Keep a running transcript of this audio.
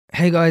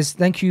Hey guys,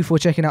 thank you for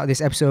checking out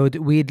this episode.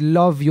 We'd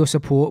love your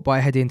support by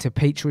heading to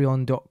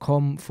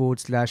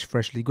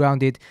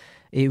patreon.com/freshlygrounded.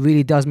 It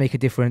really does make a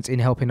difference in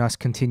helping us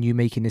continue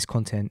making this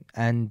content.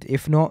 And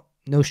if not,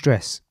 no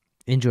stress.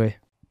 Enjoy.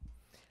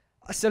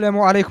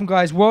 Assalamu alaikum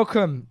guys.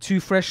 Welcome to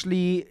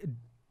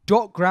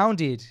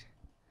Freshly.Grounded.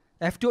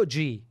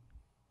 F.G.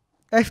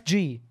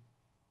 FG.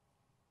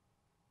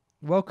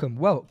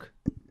 Welcome. I'm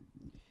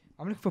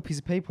looking for a piece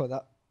of paper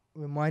that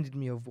reminded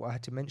me of what I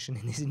had to mention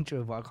in this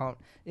intro, but I can't.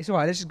 It's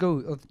alright, let's just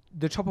go at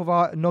the top of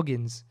our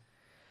noggins.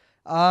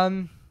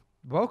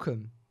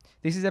 Welcome.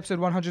 This is episode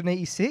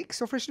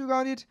 186 of Freshly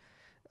Grounded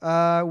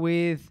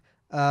with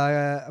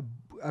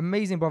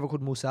amazing brother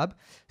called Musa.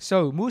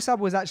 So Musa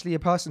was actually a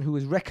person who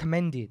was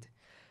recommended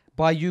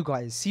by you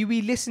guys. See,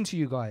 we listen to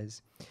you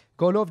guys.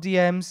 Got a lot of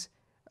DMs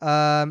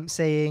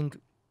saying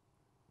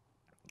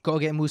gotta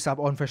get Musa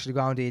on Freshly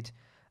Grounded.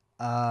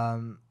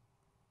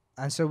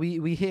 And so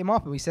we hit him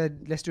up and we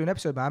said, let's do an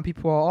episode, man.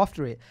 People are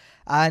after it.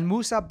 And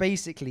Musa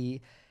basically,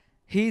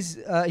 he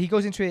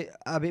goes into it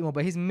a bit more,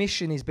 but his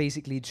mission is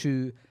basically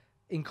to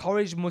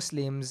encourage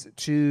Muslims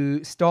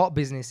to start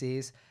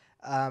businesses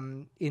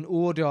in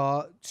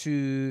order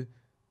to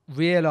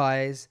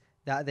realize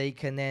that they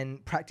can then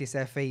practice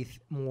their faith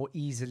more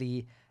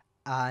easily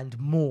and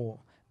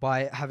more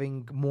by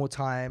having more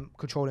time,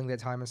 controlling their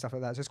time and stuff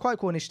like that. So it's quite a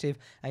cool initiative,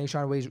 and he's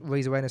trying to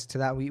raise awareness to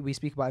that. We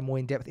speak about it more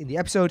in depth in the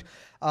episode.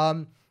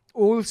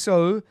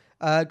 Also,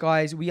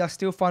 guys, we are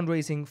still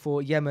fundraising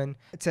for Yemen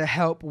to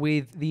help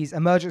with these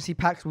emergency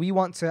packs. We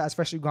want to, as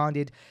Freshly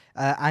Grounded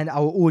and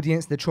our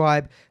audience, the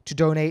tribe, to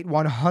donate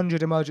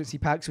 100 emergency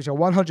packs, which are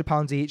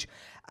 £100 each.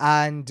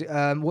 And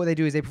what they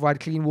do is they provide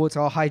clean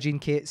water, hygiene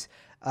kits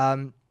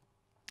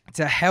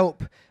to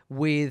help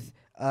with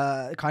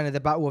kind of the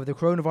battle of the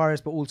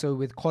coronavirus, but also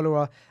with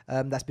cholera.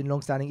 That's been a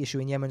long-standing issue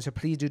in Yemen. So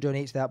please do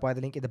donate to that by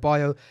the link in the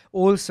bio.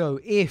 Also,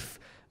 if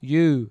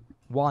you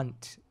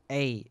want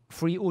a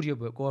free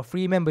audiobook or a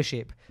free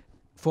membership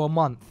for a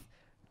month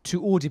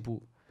to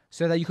Audible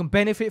so that you can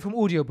benefit from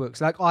audiobooks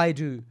like I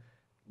do,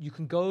 you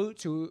can go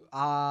to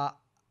the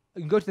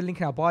link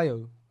in our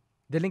bio.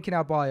 The link in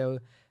our bio,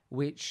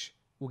 which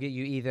will get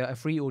you either a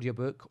free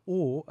audiobook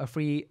or a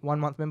free 1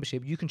 month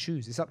membership. You can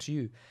choose. It's up to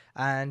you.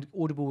 And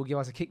Audible will give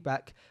us a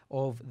kickback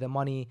of the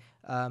money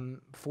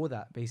for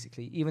that,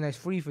 basically. Even though it's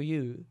free for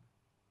you,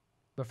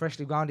 but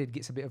Freshly Grounded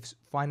gets a bit of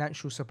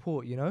financial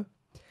support, you know?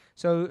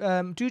 So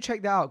do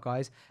check that out,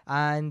 guys.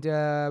 And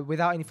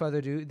without any further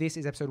ado, this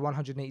is episode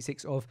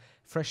 186 of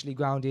Freshly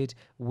Grounded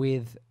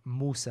with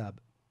Musa.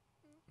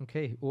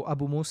 Okay, or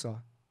Abu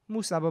Musa.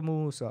 Musa Abu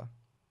Musa.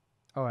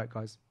 All right,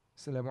 guys.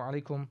 Assalamu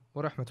alaikum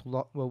wa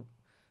rahmatullah. Well,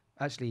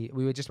 actually,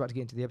 we were just about to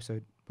get into the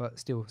episode, but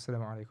still,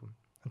 assalamu alaikum.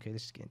 Okay,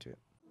 let's just get into it.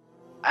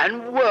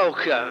 And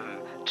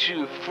welcome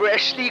to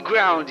Freshly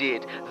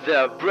Grounded,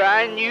 the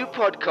brand new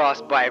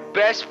podcast by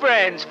best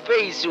friends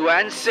Faisu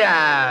and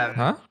Sam.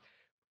 Huh?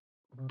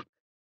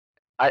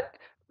 I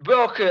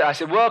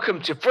said welcome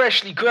to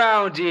Freshly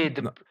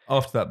Grounded,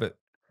 After that bit.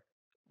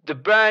 the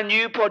brand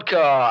new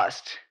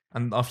podcast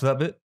And after that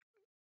bit?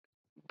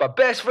 by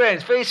best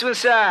friends Faisu and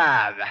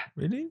Sam.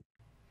 Really?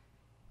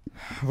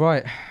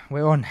 Right,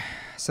 we're on.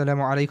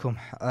 Assalamu alaikum.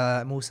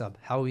 Musa,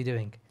 how are we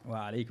doing?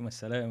 Wa alaikum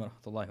assalam wa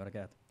rahmatullahi wa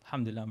barakatuh.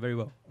 Alhamdulillah, I'm very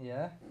well.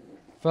 Yeah.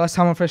 First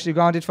time on Freshly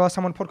Grounded, first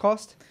time on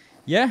podcast?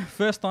 Yeah,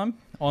 first time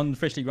on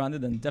Freshly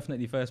Grounded and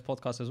definitely first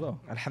podcast as well.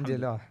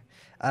 Alhamdulillah.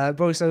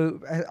 Bro, so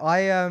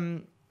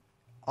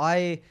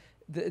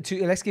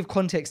let's give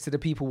context to the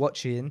people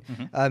watching.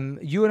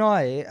 You and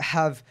I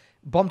have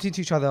bumped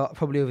into each other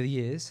probably over the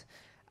years,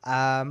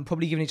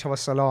 probably given each other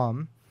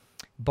salam,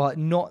 but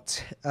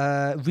not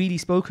really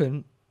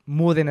spoken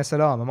more than a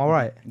salam. Am I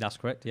right? That's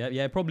correct.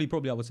 Yeah, probably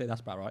I would say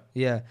that's about right.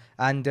 Yeah,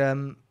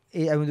 and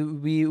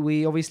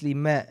we obviously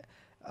met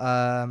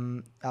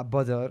at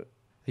Badr. Are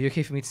you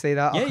okay for me to say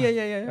that?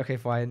 Yeah. Okay,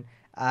 fine.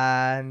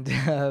 And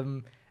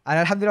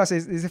alhamdulillah, so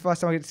this is the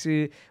first time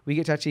we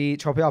get to actually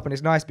chop it up, and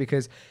it's nice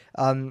because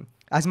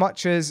as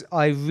much as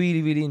I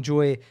really, really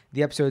enjoy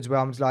the episodes where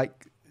I'm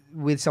like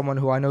with someone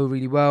who I know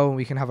really well and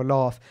we can have a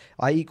laugh,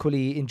 I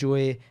equally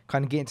enjoy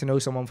kind of getting to know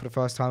someone for the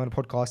first time on a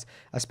podcast,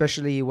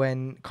 especially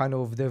when kind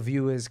of the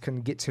viewers can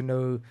get to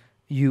know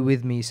you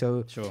with me.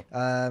 So sure.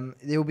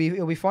 It'll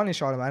be fun,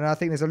 inshallah, man. And I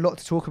think there's a lot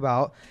to talk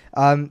about.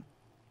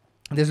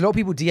 There's a lot of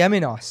people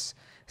DMing us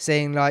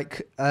saying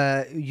like,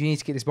 you need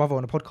to get this brother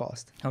on a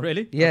podcast. Oh,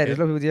 really? Yeah, Okay. there's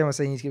a lot of people DMing us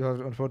saying you need to get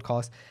on a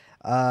podcast.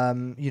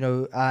 You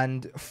know,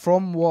 and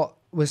from what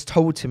was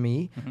told to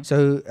me,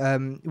 so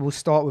we'll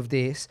start with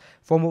this.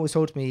 From what was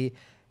told to me,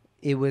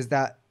 it was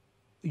that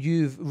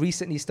you've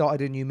recently started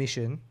a new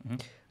mission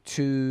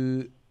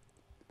to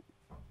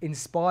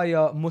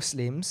inspire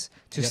Muslims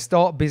to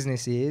start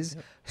businesses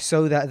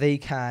so that they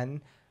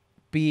can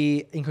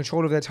be in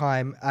control of their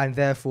time and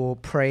therefore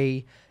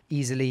pray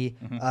easily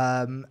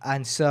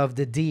and serve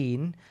the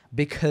deen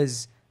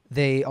because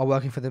they are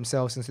working for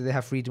themselves and so they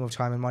have freedom of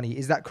time and money.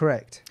 Is that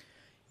correct?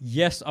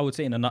 Yes, I would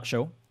say in a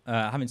nutshell.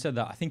 Having said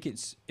that, I think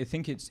it's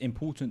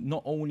important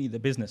not only the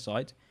business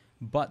side,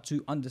 but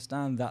to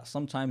understand that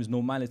sometimes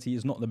normality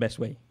is not the best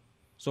way.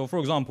 So, for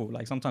example,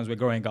 like sometimes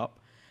we're growing up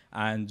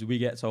and we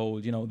get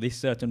told, you know, this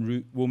certain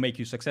route will make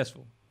you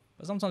successful.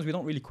 But sometimes we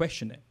don't really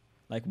question it.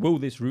 Like, will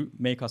this route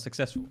make us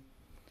successful?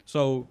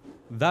 So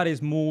that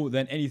is more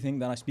than anything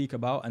that I speak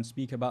about, and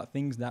speak about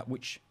things that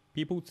which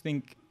people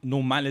think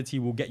normality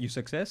will get you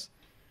success.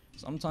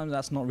 Sometimes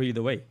that's not really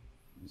the way.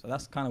 So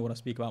that's kind of what I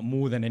speak about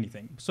more than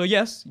anything. So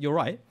yes, you're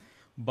right,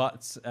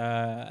 but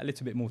a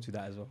little bit more to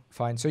that as well.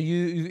 Fine. So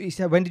you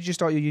said, when did you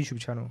start your YouTube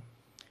channel?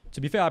 To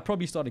be fair, I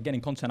probably started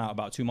getting content out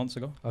about 2 months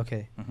ago.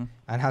 Okay.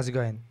 And how's it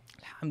going?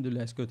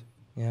 Alhamdulillah, it's good.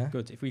 Yeah.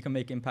 Good. If we can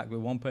make impact with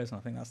one person,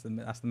 I think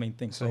that's the main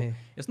thing. So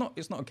it's not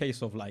a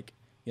case of like,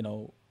 you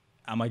know,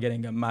 am I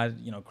getting a mad,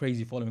 you know,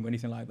 crazy following or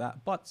anything like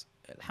that? But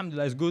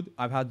alhamdulillah, it's good.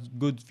 I've had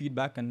good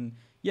feedback, and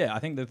yeah, I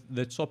think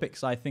the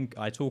topics I think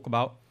I talk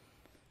about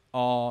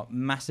are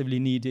massively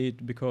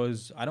needed,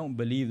 because I don't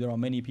believe there are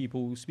many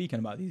people speaking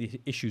about these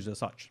issues as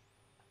such.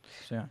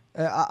 So yeah.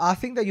 I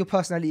think that your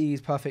personality is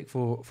perfect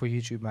for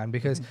YouTube, man,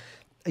 because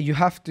you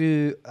have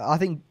to, I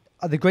think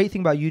the great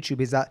thing about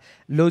YouTube is that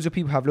loads of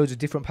people have loads of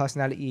different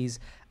personalities,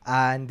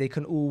 and they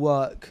can all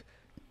work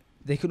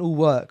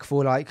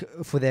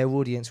for their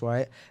audience,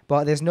 right?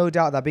 But there's no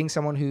doubt that being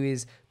someone who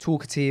is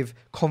talkative,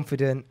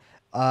 confident,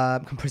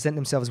 can present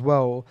themselves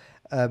well,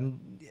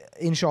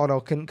 inshallah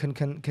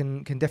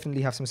can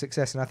definitely have some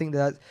success. And I think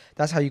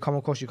that's how you come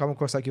across. You come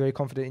across like you're very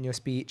confident in your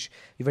speech,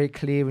 you're very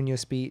clear in your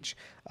speech,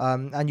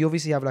 and you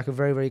obviously have like a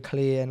very, very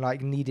clear and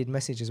like needed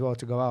message as well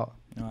to go out.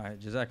 All right,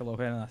 Jazakallah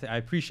khairan. I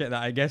appreciate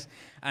that, I guess.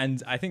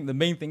 And I think the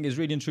main thing is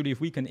really and truly,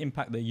 if we can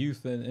impact the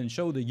youth and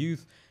show the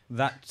youth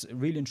that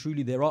really and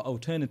truly there are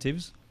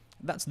alternatives,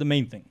 that's the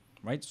main thing,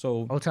 right?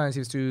 So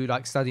alternatives to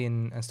like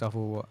studying and stuff,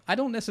 or what? I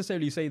don't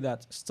necessarily say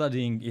that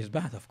studying is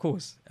bad, of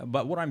course.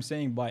 But what I'm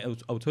saying by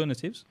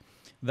alternatives,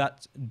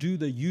 that do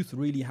the youth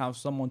really have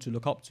someone to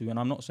look up to? And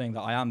I'm not saying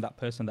that I am that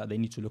person that they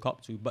need to look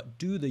up to, but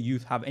do the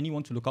youth have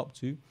anyone to look up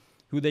to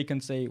who they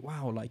can say,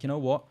 wow, like, you know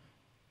what?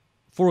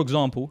 For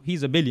example,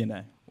 he's a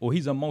billionaire or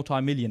he's a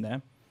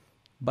multi-millionaire,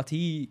 but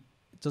he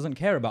doesn't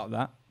care about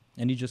that,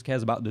 and he just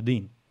cares about the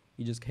deen.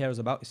 He just cares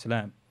about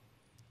Islam.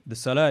 The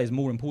salah is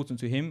more important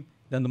to him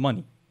than the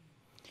money.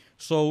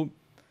 So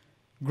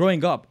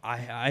growing up,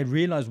 I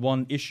realized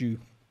one issue.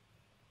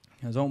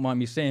 Don't mind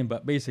me saying,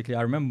 but basically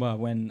I remember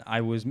when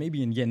I was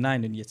maybe in year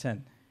 9 and year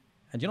 10.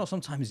 And you know,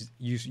 sometimes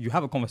you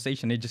have a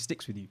conversation, it just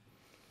sticks with you.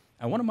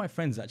 And one of my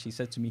friends actually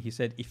said to me, he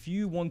said, if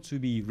you want to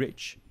be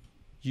rich,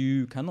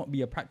 you cannot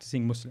be a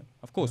practicing Muslim.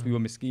 Of course, we were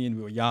miskeen,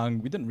 we were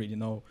young, we didn't really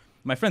know.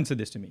 My friend said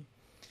this to me.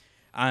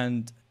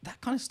 And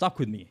that kind of stuck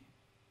with me.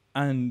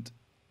 And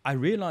I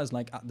realized,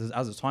 like,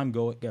 as the time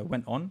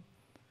went on,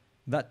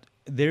 that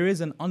there is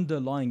an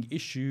underlying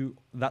issue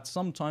that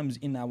sometimes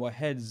in our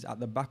heads, at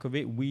the back of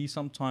it, we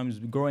sometimes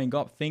growing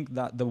up think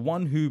that the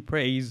one who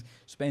prays,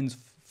 spends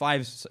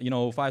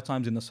 5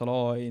 times in the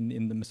salah,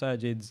 in the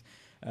masajids,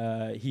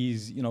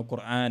 he's, you know,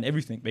 Quran,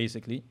 everything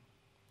basically,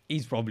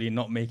 he's probably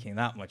not making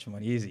that much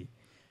money, is he?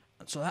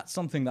 So that's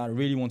something that I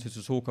really wanted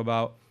to talk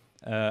about,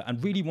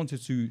 and really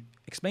wanted to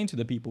explain to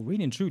the people,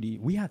 really and truly,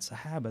 we had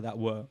Sahaba that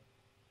were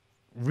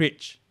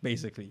rich,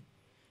 basically,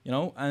 you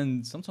know,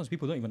 and sometimes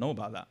people don't even know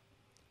about that.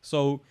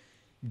 So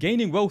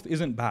gaining wealth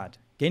isn't bad.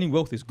 Gaining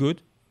wealth is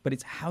good, but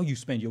it's how you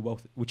spend your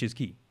wealth which is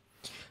key.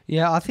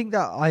 Yeah, I think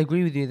that I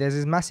agree with you. There's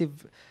this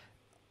massive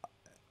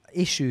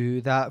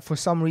issue that for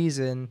some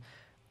reason,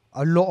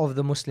 a lot of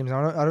the Muslims,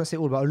 I don't say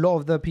all, but a lot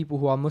of the people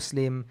who are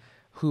Muslim,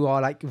 who are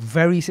like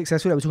very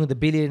successful, like we're talking the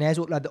billionaires,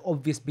 or like the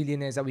obvious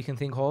billionaires that we can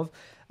think of.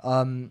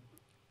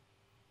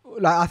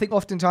 Like I think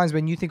oftentimes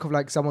when you think of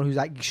like someone who's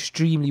like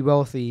extremely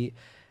wealthy,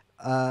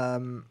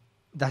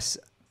 that's,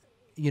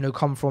 you know,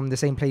 come from the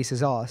same place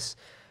as us,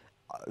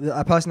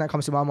 a person that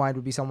comes to my mind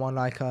would be someone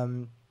like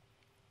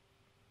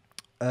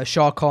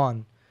Shah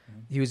Khan.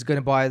 He was going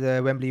to buy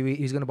the Wembley.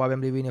 He was going to buy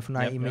Wembley Arena for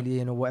 90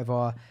 million or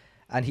whatever,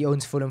 and he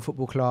owns Fulham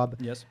Football Club.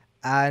 Yes.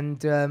 And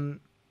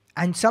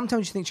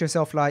sometimes you think to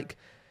yourself, like,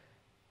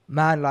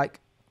 man,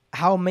 like,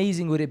 how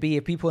amazing would it be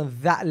if people in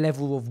that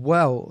level of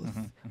wealth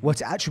were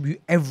to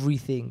attribute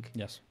everything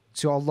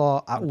to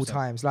Allah at 100%. All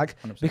times, like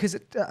 100%. Because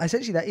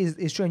essentially that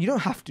is true, and you don't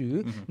have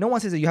to. No one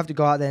says that you have to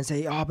go out there and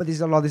say, "Oh, but this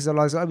is Allah, this is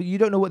Allah." This is Allah. You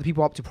don't know what the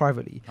people are up to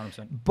privately.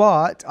 100%.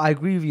 But I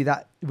agree with you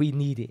that we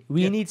need it.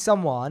 We need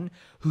someone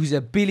who's a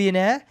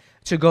billionaire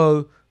to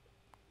go,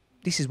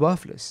 this is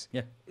worthless.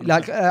 Yeah. 100%.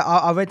 Like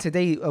I read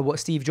today what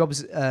Steve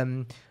Jobs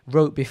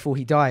wrote before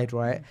he died,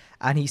 right?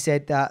 And he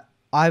said that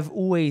I've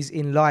always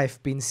in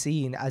life been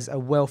seen as a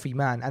wealthy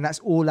man, and that's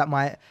all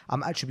that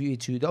I'm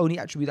attributed to. The only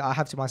attribute that I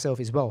have to myself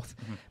is wealth.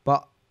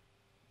 But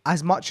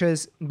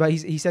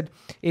he said,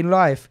 in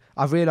life,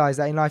 I've realized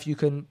that in life you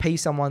can pay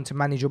someone to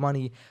manage your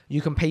money.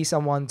 You can pay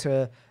someone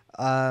to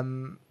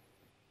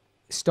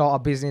start a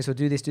business or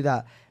do this, do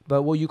that.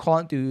 But what you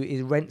can't do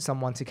is rent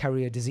someone to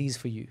carry a disease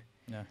for you.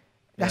 Yeah.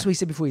 That's what he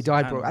said before he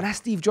died, bro. And that's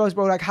Steve Jobs,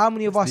 bro. Like, how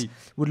many of us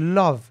would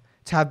love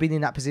to have been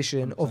in that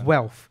position 100%. Of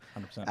wealth?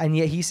 100%. And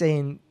yet he's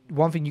saying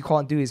one thing you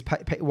can't do is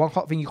one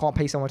thing you can't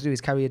pay someone to do is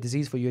carry a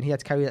disease for you, and he had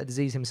to carry that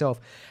disease himself.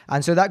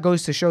 And so that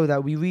goes to show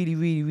that we really,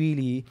 really,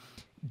 really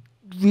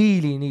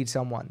really need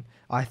someone,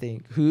 I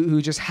think,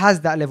 who just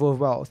has that level of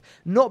wealth.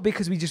 Not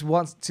because we just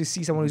want to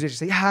see someone who's rich and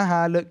say,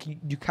 ha, look,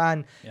 you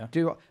can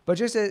do it. But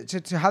just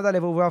to have that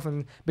level of wealth.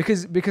 And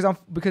because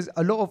for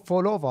a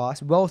lot of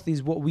us, wealth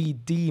is what we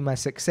deem as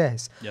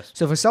success. Yes.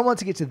 So for someone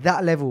to get to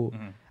that level,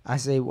 I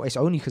say, well, it's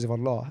only because of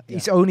Allah. Yeah.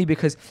 It's only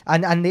because,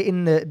 and they're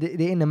in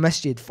the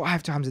masjid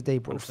 5 times a day,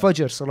 bro. 100%.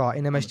 Fajr salah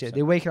in the masjid. 100%.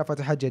 They're waking up for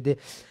tahajjud.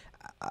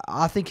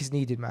 I think it's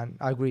needed, man.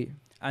 I agree.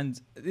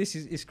 And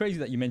it's crazy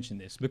that you mentioned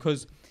this,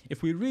 because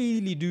if we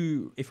really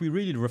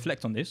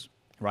reflect on this,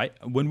 right?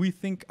 When we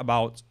think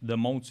about the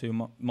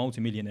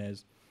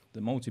multi-millionaires, the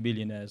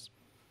multi-billionaires,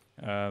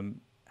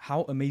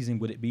 how amazing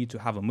would it be to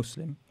have a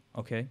Muslim,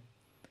 okay?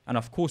 And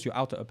of course, your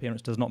outer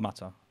appearance does not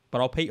matter,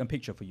 but I'll paint a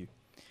picture for you.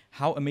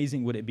 How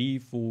amazing would it be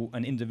for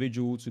an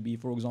individual to be,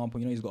 for example,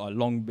 he's got a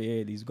long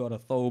beard, he's got a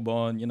thobe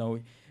on,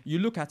 you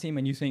look at him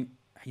and you think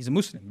he's a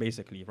Muslim,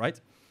 basically,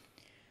 right?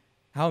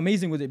 How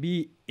amazing would it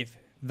be if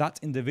that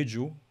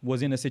individual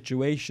was in a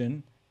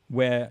situation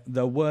where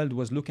the world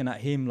was looking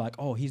at him like,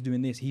 oh, he's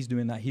doing this, he's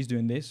doing that, he's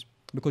doing this?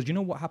 Because you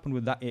know what happened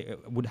with that?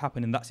 It would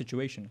happen in that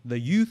situation. The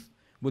youth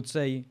would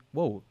say,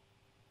 whoa,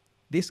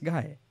 this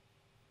guy,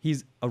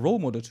 he's a role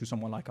model to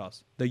someone like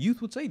us. The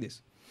youth would say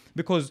this.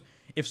 Because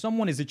if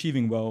someone is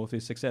achieving wealth,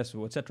 is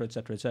successful, etc.,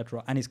 etc.,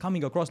 etc., and is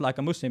coming across like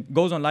a Muslim,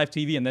 goes on live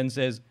TV and then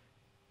says,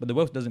 but the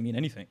wealth doesn't mean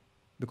anything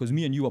because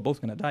me and you are both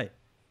going to die.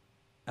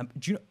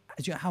 Do you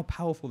know how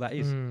powerful that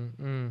is?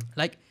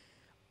 Like,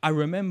 I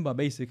remember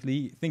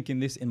basically thinking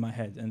this in my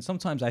head, and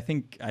sometimes I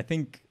think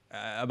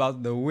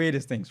about the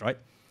weirdest things, right?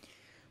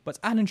 But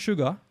Alan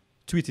Sugar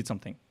tweeted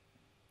something,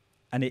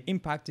 and it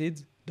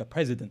impacted the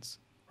presidents,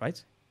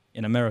 right,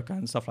 in America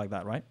and stuff like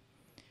that, right?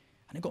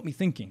 And it got me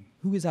thinking,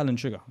 who is Alan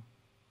Sugar?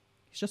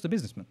 He's just a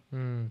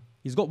businessman.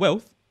 He's got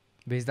wealth.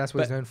 Because that's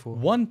what he's known for.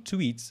 One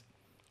tweet,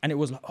 and it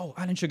was like, oh,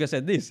 Alan Sugar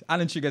said this.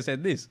 Alan Sugar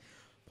said this.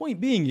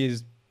 Point being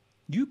is,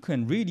 you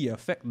can really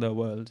affect the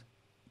world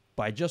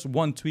by just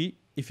one tweet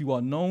if you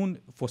are known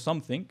for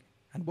something,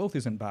 and wealth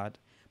isn't bad.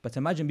 But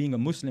imagine being a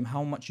Muslim,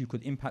 how much you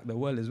could impact the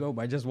world as well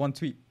by just one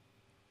tweet.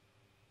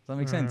 Does that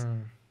make sense?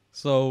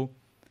 So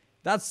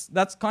that's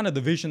kind of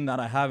the vision that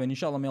I have, and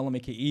inshallah, may Allah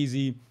make it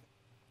easy.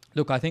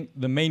 Look, I think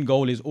the main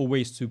goal is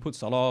always to put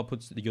salah,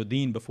 put your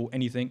deen before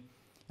anything.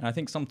 And I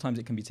think sometimes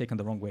it can be taken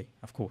the wrong way,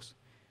 of course.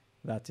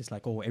 That it's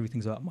like, oh,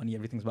 everything's about money,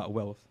 everything's about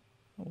wealth.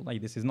 Oh,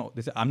 like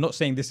I'm not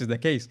saying this is the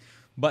case,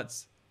 but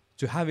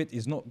to have it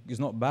is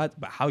not bad,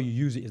 but how you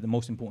use it is the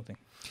most important thing.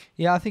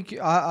 Yeah, I think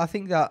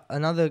that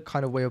another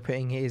kind of way of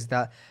putting it is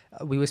that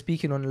we were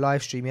speaking on a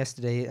live stream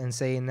yesterday and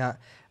saying that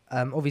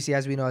obviously,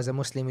 as we know, as a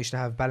Muslim, we should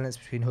have balance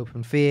between hope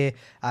and fear,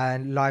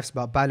 and life's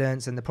about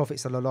balance. And the Prophet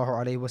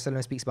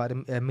ﷺ speaks about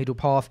the middle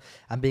path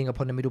and being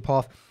upon the middle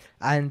path.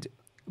 And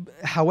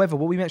however,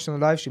 what we mentioned on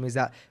the live stream is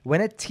that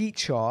when a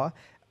teacher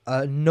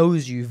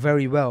knows you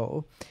very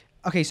well.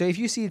 Okay, so if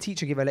you see a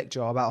teacher give a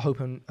lecture about hope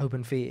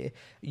and fear,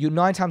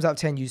 9 times out of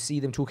 10 you see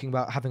them talking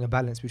about having a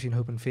balance between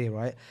hope and fear,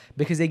 right?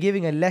 Because they're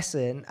giving a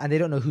lesson and they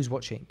don't know who's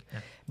watching. Yeah.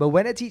 But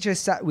when a teacher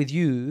sat with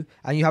you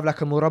and you have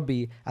like a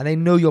murabbi and they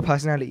know your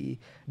personality,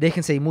 they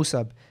can say,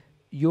 Musa,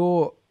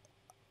 you're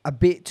a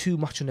bit too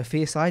much on the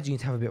fear side, you need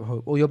to have a bit of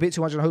hope. Or you're a bit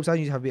too much on the hope side, you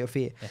need to have a bit of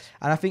fear. Yes.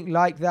 And I think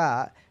like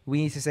that,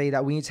 we need to say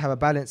that we need to have a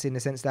balance in the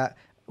sense that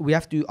we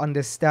have to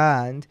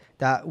understand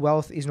that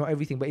wealth is not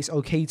everything, but it's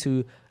okay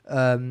to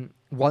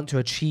want to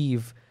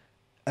achieve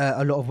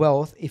a lot of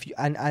wealth if you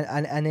and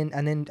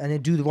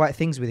then do the right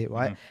things with it,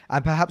 right?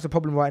 And perhaps the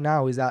problem right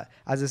now is that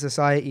as a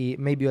society,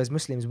 maybe as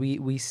Muslims,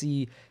 we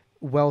see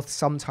wealth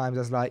sometimes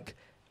as like,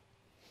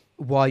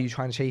 why are you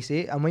trying to chase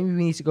it? And maybe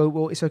we need to go,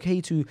 well, it's okay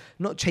to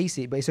not chase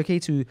it, but it's okay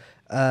to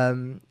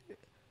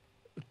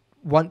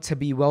want to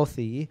be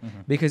wealthy,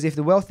 because if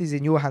the wealth is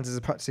in your hands as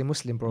a practicing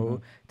Muslim, bro,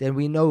 then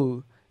we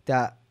know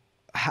that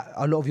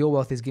a lot of your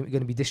wealth is going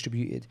to be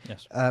distributed.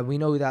 Yes. We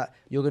know that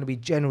you're going to be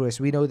generous.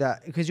 We know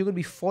that because you're going to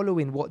be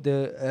following what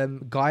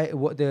the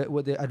what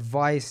the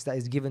advice that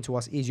is given to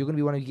us is. You're going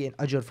to be wanting to get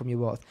an ajr from your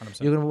wealth.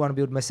 100%. You're going to want to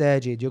build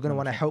masajid. You're going to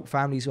want to help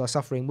families who are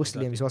suffering,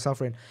 Muslims who are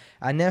suffering,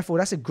 and therefore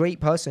that's a great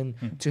person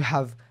to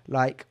have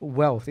like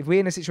wealth. If we're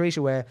in a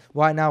situation where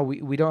right now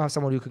we don't have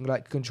someone who can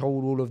like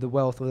control all of the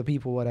wealth of the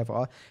people,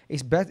 whatever,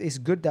 it's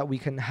good that we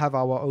can have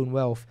our own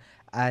wealth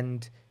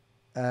and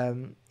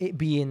it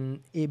be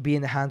in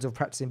the hands of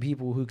practicing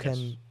people who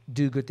can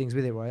do good things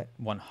with it, right?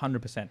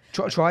 100%.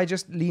 Try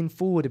just lean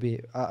forward a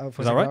bit. Is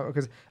that right?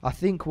 Because I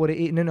think what it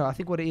is, I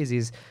think what it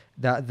is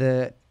that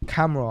the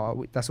camera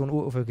that's on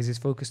autofocus is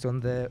focused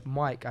on the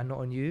mic and not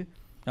on you.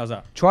 How's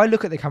that? Try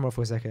look at the camera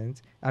for a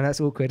second, and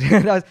that's awkward. Do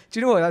you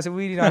know what? That's a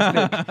really nice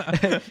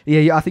look.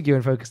 Yeah, I think you're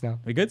in focus now.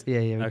 We good? Yeah,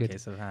 we're okay, good.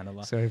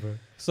 Subhanallah. Sorry, bro.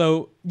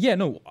 So yeah,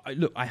 no,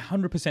 look, I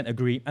 100%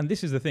 agree, and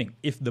this is the thing: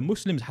 if the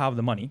Muslims have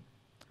the money,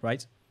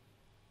 right?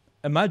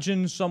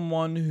 Imagine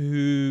someone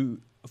who,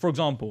 for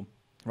example,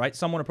 right,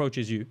 someone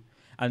approaches you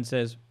and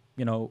says,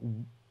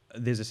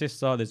 there's a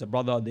sister, there's a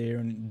brother, they're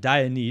in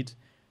dire need.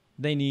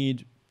 They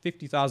need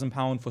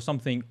 £50,000 for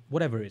something,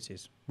 whatever it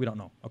is. We don't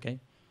know,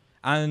 okay?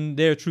 and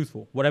they're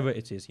truthful, whatever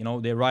it is, you know,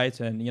 they're right,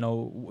 and you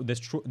know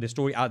the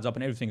story adds up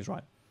and everything is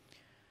right.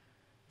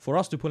 For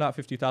us to pull out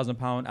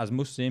 £50,000 as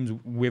Muslims,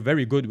 we're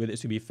very good with it,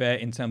 to be fair,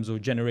 in terms of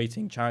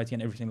generating charity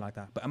and everything like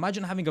that. But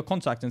imagine having a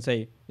contact and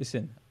say,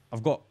 listen,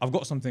 I've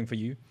got something for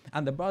you,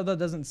 and the brother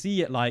doesn't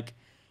see it like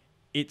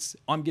it's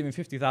I'm giving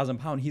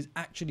 £50,000. He's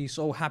actually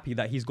so happy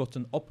that he's got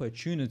an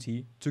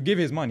opportunity to give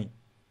his money.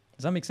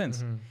 Does that make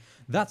sense? Mm-hmm.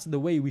 That's the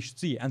way we should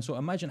see it. And so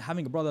imagine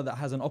having a brother that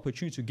has an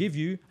opportunity to give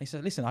you, and he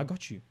says, listen, I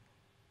got you.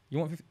 You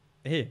want 50?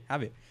 Here,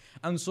 have it.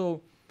 And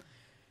so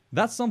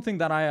that's something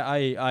that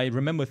I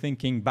remember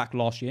thinking back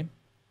last year.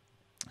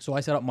 So I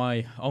set up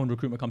my own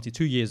recruitment company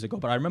 2 years ago,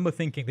 but I remember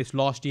thinking this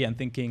last year and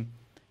thinking,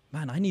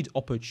 man, I need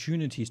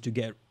opportunities to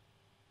get,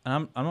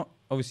 and I'm not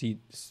obviously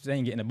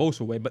saying it in a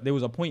boastful way, but there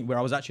was a point where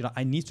I was actually like,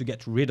 I need to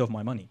get rid of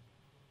my money.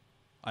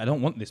 I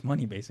don't want this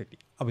money, basically.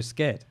 I was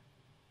scared,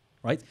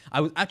 right?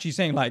 I was actually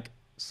saying like,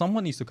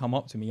 someone needs to come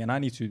up to me and I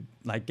need to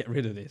like get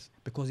rid of this,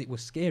 because it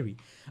was scary.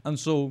 And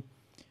so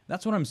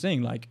that's what I'm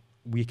saying. Like,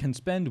 we can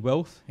spend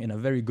wealth in a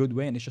very good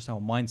way, and it's just our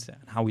mindset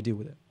and how we deal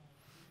with it.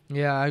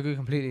 Yeah, I agree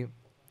completely.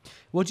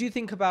 What do you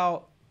think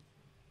about...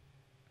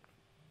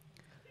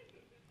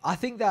 I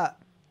think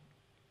that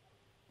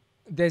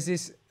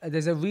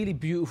there's a really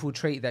beautiful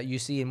trait that you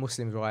see in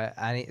Muslims, right?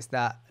 And it's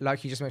that,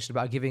 like you just mentioned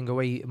about giving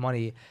away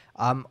money.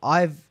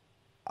 I've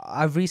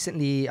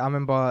recently, I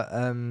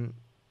remember...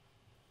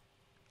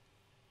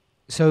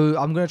 So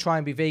I'm going to try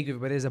and be vague with it,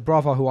 but there's a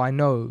brother who I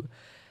know,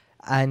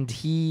 and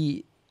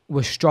he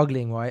was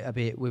struggling, right, a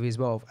bit with his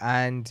wealth.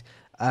 And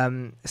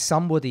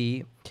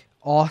somebody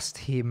asked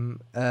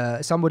him,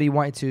 somebody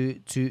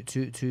wanted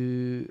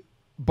to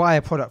buy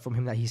a product from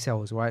him that he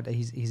sells, right, that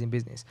he's in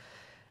business.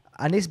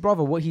 And this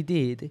brother, what he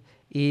did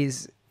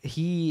is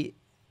he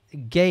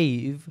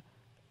gave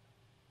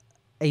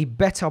a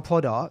better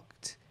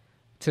product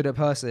to the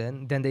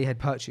person than they had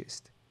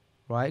purchased.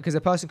 Right, because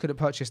the person could have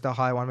purchased a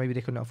higher one, maybe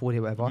they couldn't afford it,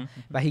 whatever.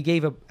 Mm-hmm. But he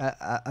gave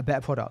a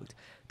better product.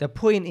 The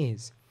point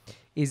is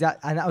that,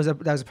 and that was a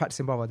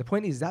practicing brother. The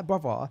point is that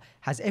brother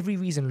has every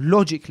reason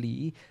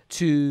logically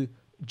to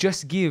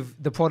just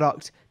give the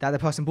product that the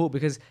person bought,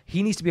 because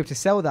he needs to be able to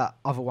sell that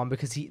other one,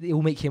 because it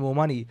will make him more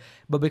money.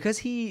 But because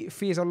he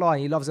fears Allah and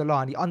he loves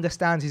Allah and he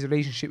understands his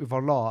relationship with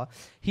Allah,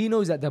 he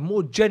knows that the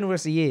more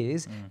generous he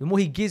is, the more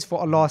he gives for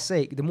Allah's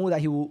sake, the more that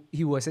he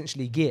will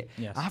essentially get.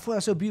 Yes. I thought that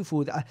was so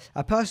beautiful, that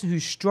a person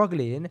who's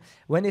struggling,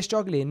 when they're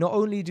struggling, not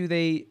only do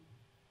they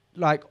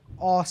like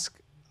ask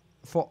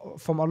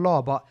from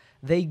Allah, but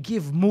they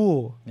give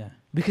more. Yeah.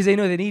 Because they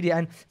know they need it.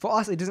 And for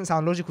us, it doesn't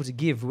sound logical to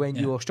give when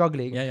you're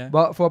struggling. Yeah, yeah.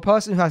 But for a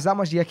person who has that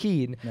much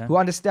yaqeen, who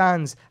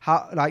understands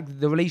how, like,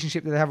 the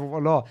relationship that they have with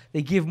Allah,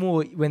 they give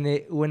more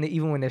even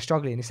when they're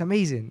struggling. It's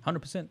amazing.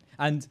 100%.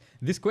 And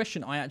this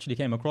question I actually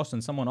came across,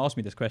 and someone asked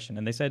me this question,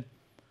 and they said,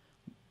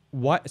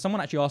 why? Someone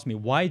actually asked me,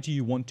 why do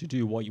you want to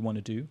do what you want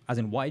to do? As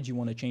in, why do you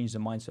want to change the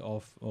mindset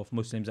of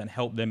Muslims and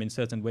help them in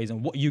certain ways?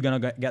 And what are you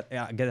going to get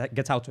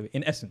out of it,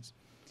 in essence?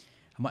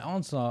 My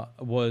answer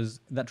was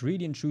that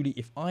really and truly,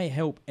 if I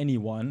help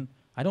anyone,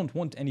 I don't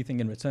want anything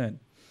in return.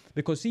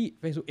 Because see,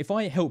 if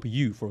I help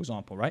you, for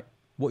example, right,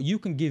 what you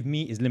can give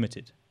me is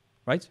limited,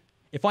 right?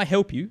 If I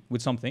help you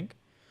with something,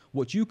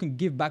 what you can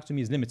give back to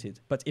me is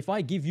limited. But if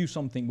I give you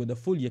something with a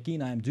full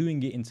yaqeen, I am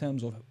doing it in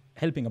terms of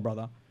helping a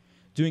brother,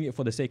 doing it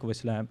for the sake of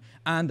Islam,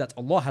 and that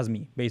Allah has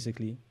me,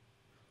 basically.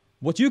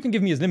 What you can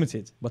give me is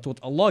limited, but what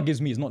Allah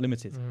gives me is not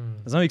limited.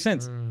 Does that make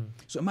sense?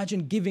 So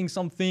imagine giving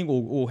something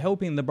or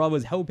helping the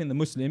brothers, helping the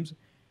Muslims,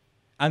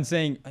 and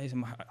saying,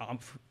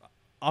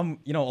 I'm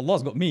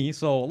Allah's got me,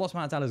 so Allah subhanahu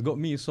wa ta'ala has got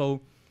me.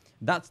 So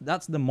that's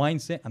the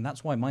mindset, and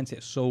that's why mindset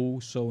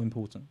is so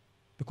important.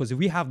 Because if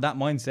we have that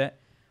mindset,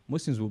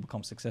 Muslims will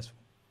become successful.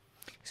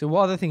 So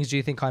what other things do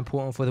you think are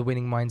important for the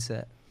winning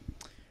mindset?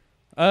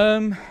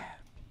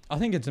 I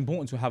think it's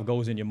important to have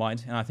goals in your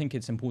mind, and I think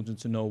it's important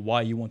to know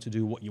why you want to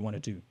do what you want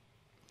to do.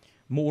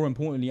 More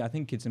importantly, I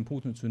think it's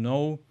important to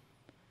know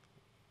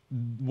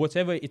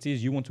whatever it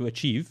is you want to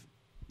achieve.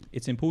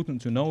 It's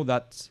important to know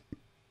that.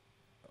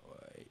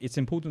 It's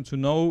important to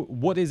know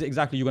what is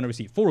exactly you're going to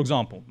receive. For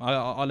example,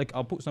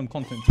 I'll put some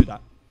content to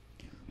that.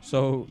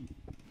 So,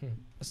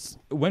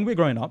 when we're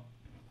growing up,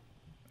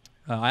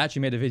 I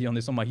actually made a video on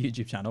this on my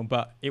YouTube channel,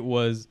 but it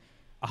was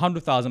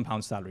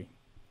 £100,000 salary,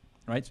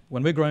 right?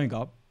 When we're growing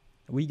up,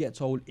 we get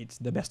told it's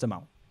the best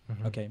amount.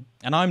 Okay,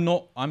 and I'm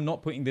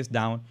not putting this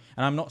down,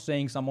 and I'm not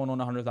saying someone on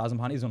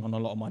 £100,000 isn't on a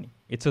lot of money.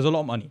 It is a lot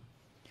of money.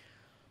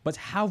 But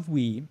have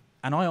we,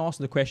 and I ask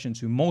the question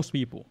to most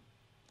people,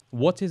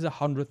 what is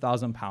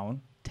 £100,000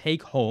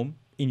 take home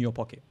in your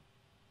pocket?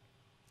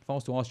 If I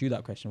was to ask you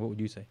that question, what would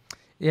you say?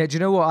 Yeah, do you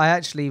know what? I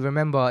actually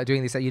remember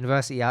doing this at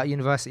university. At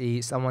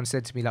university, someone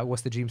said to me, like,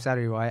 what's the dream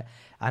salary, right?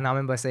 And I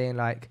remember saying,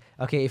 like,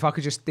 okay, if I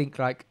could just think,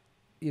 like,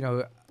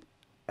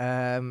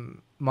 my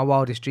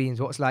wildest dreams,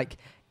 what's, like,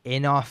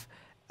 enough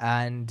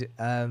and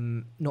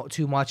not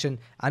too much, and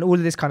all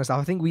of this kind of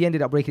stuff. I think we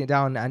ended up breaking it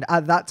down, and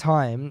at that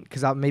time,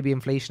 because maybe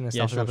inflation and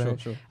stuff was happening,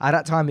 sure. at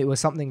that time it was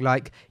something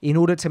like, in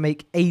order to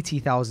make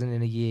 80,000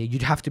 in a year,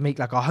 you'd have to make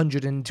like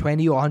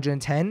 120 or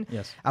 110.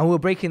 Yes. And we were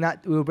breaking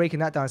that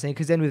down, saying,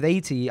 because then with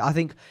 80, I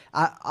think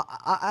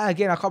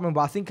again, I can't remember,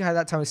 but I think at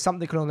that time it was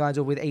something along the lines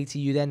of, with 80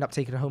 you'd end up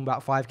taking home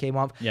about 5k a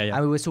month. Yeah.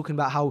 And we were talking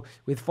about how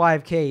with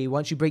 5k,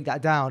 once you break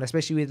that down,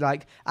 especially with,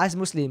 like, as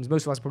Muslims,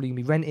 most of us are probably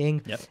gonna be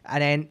renting. Yep.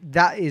 And then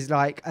that is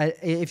like,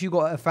 if you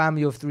got a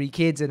family of 3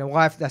 kids and a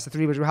wife, that's a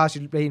 3-bedroom house,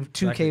 you're paying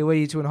 2k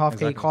already,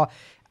 2.5k car.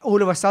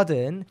 All of a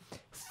sudden,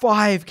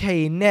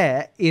 5k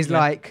net is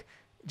like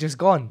just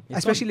gone,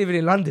 especially living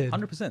in London.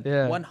 100%.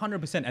 Yeah.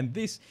 100%. And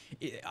this,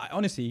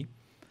 honestly,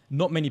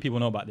 not many people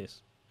know about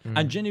this.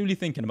 And genuinely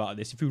thinking about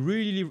this, if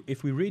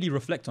we really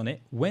reflect on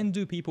it, when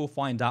do people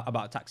find out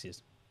about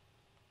taxes?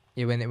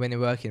 Yeah, when they're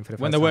working for the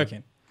first When they're time.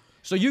 working.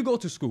 So you go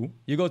to school,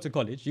 you go to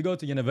college, you go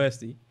to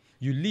university,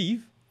 you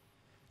leave,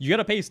 you get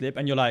a pay slip,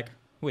 and you're like,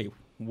 wait,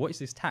 what is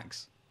this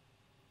tax?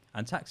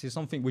 And tax is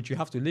something which you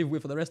have to live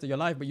with for the rest of your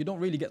life, but you don't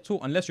really get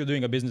taught, unless you're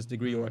doing a business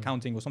degree or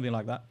accounting or something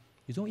like that.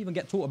 You don't even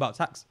get taught about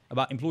tax,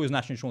 about employers'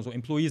 national insurance or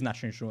employees'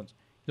 national insurance.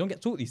 You don't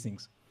get taught these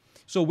things.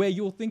 So where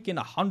you're thinking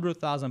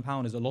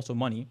 £100,000 is a lot of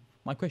money,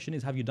 my question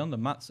is, have you done the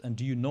maths, and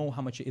do you know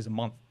how much it is a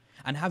month?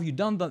 And have you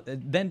done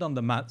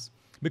the maths?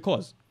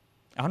 Because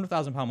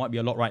 £100,000 might be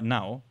a lot right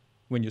now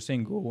when you're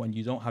single and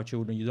you don't have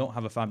children, you don't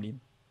have a family.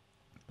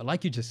 But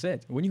like you just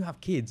said, when you have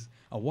kids,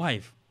 a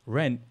wife,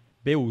 rent,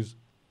 bills,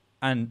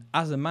 and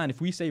as a man,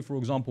 if we say, for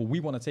example, we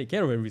want to take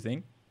care of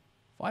everything,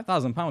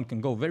 £5,000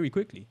 can go very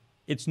quickly.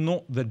 It's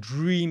not the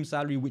dream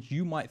salary which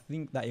you might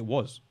think that it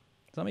was.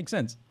 Does that make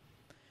sense?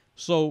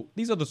 So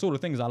these are the sort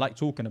of things I like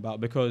talking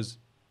about, because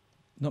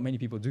not many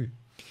people do.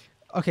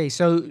 Okay,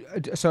 so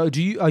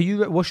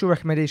what's your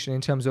recommendation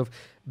in terms of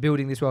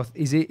building this wealth?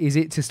 Is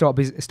it to start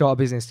a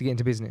business, to get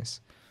into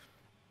business?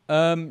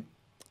 I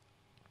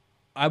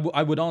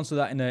would answer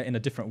that in a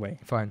different way.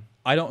 Fine.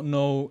 I don't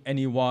know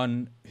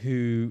anyone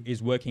who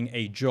is working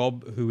a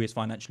job who is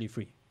financially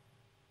free,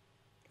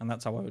 and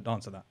that's how I would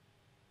answer that.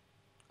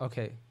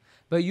 Okay,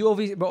 but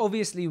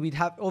obviously we'd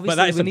have But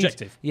that is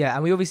subjective.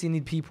 And we obviously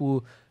need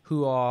people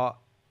who are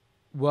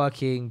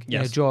working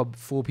in a job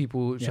for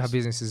people to have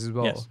businesses as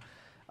well. Yes.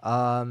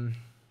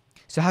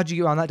 So how do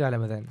you get around that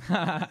dilemma then?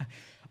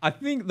 I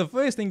think the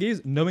first thing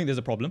is knowing there's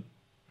a problem.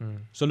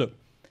 So look,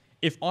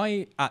 if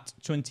I at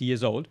 20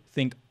 years old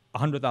think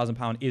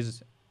 £100,000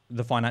 is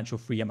the financial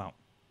free amount,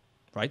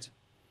 right?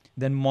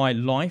 Then my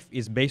life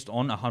is based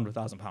on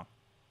 £100,000,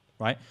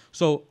 right?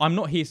 So I'm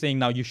not here saying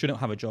now you shouldn't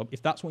have a job.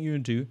 If that's what you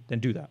want to do, then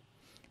do that.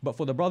 But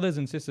for the brothers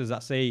and sisters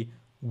that say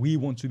we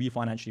want to be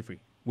financially free,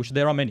 which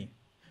there are many,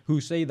 who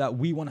say that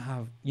we want to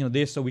have,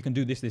 this so we can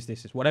do this,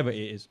 whatever it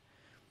is.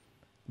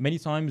 Many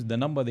times the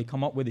number they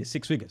come up with is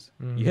 6 figures.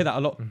 You hear that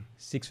a lot,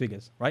 6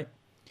 figures, right?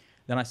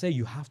 Then I say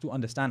you have to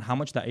understand how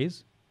much that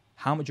is,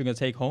 how much you're going to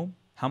take home,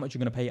 how much you're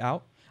going to pay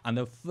out. And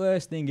the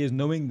first thing is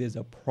knowing there's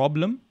a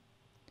problem,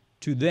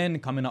 to then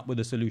coming up with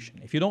a solution.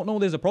 If you don't know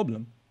there's a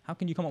problem, how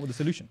can you come up with a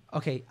solution?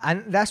 Okay,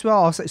 and that's where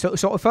I'll say,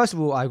 so first of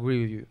all, I agree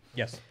with you.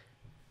 Yes.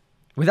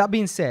 With that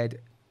being said,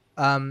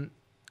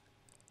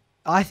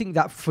 I think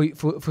that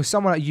for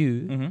someone like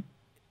you,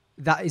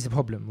 that is a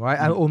problem,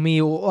 right? Or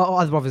me, or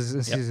other brothers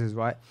and sisters,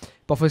 right?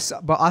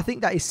 But I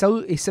think that it's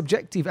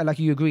subjective, and like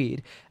you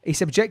agreed, it's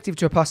subjective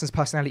to a person's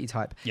personality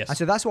type. Yes. And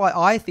so that's why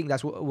I think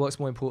that's what's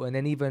more important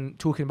than even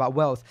talking about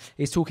wealth,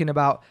 is talking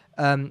about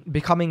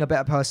becoming a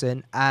better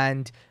person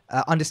and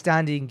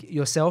understanding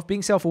yourself.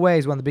 Being self-aware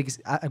is one of the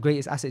biggest,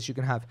 greatest assets you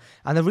can have.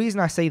 And the reason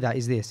I say that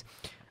is this: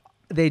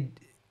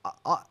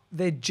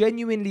 there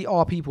genuinely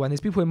are people, and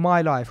there's people in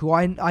my life who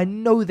I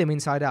know them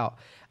inside out,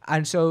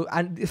 and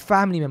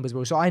family members,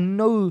 bro. So I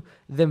know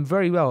them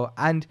very well,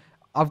 and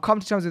I've come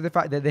to terms with the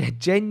fact that there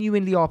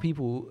genuinely are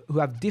people who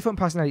have different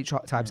personality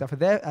types,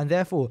 and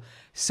therefore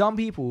some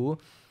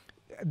people,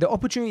 the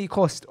opportunity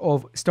cost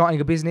of starting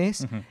a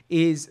business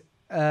is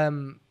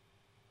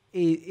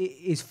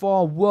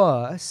far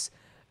worse.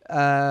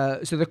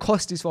 So the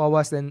cost is far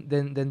worse than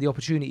the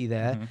opportunity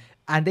there.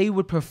 And they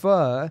would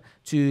prefer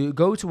to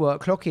go to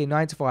work, clock in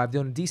 9 to 5,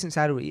 they're on a decent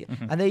salary,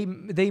 and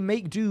they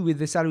make do with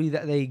the salary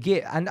that they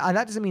get. And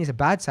that doesn't mean it's a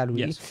bad salary.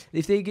 Yes.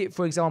 If they get,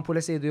 for example,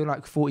 let's say they're on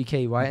like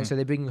 40k, right? And so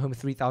they're bringing home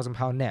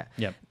 £3,000 net.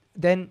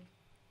 Then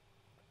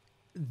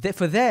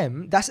for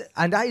them,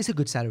 that is a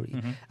good salary.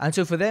 And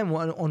so for them,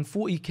 on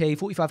 40k,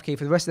 45k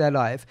for the rest of their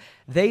life,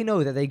 they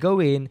know that they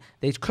go in,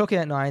 they clock in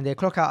at 9, they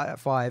clock out at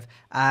 5,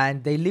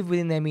 and they live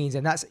within their means,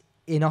 and that's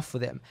enough for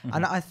them.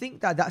 And I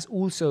think that that's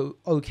also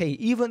okay,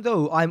 even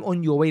though I'm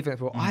on your wavelength,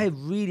 bro. I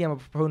really am a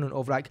proponent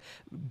of, like,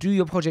 do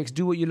your projects,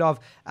 do what you love,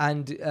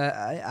 and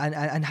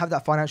have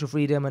that financial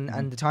freedom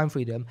and the time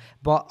freedom.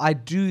 But I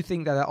do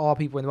think that there are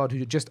people in the world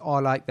who just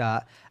are like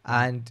that,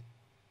 and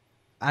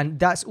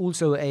that's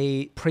also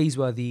a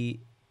praiseworthy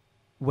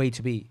way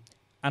to be.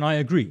 And I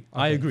agree.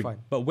 Okay, I agree. fine.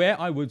 But where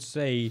I would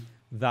say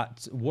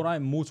that what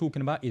I'm more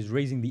talking about is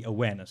raising the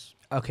awareness.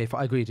 Okay,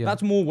 I agree. Yeah.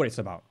 That's more what it's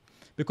about.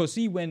 Because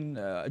see, when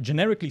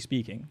generically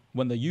speaking,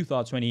 when the youth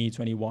are 20,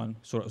 21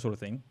 sort of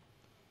thing,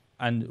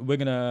 and we're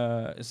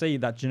gonna say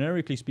that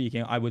generically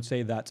speaking, I would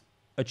say that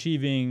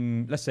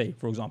achieving, let's say,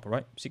 for example,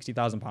 right,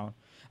 £60,000,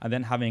 and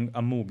then having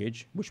a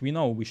mortgage, which we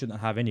know we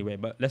shouldn't have anyway,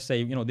 but let's say,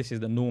 you know, this is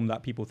the norm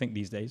that people think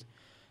these days,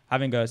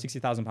 having a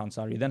 £60,000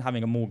 salary, then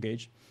having a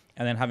mortgage,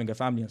 and then having a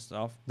family and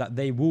stuff, that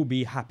they will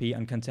be happy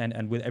and content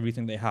and with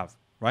everything they have,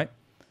 right?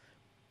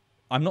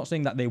 I'm not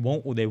saying that they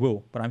won't or they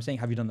will, but I'm saying,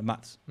 have you done the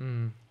maths?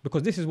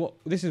 Because this is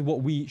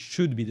what we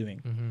should be doing.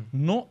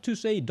 Not to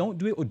say don't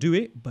do it or do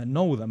it, but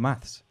know the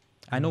maths.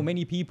 I know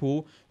many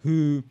people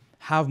who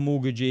have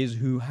mortgages,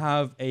 who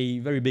have a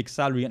very big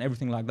salary and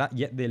everything like that,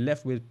 yet they're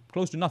left with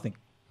close to nothing.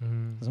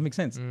 Does that make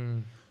sense?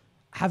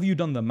 Have you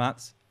done the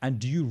maths? And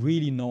do you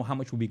really know how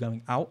much will be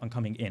going out and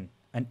coming in?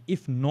 And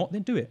if not,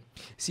 then do it.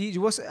 See,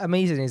 what's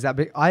amazing is that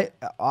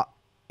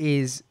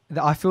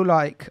I feel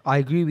like I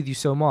agree with you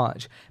so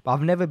much, but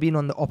I've never been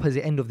on the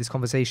opposite end of this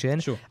conversation.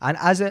 Sure. And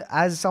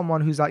as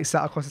someone who's like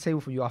sat across the table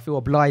from you, I feel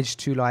obliged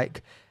to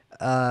like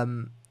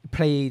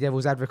play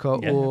devil's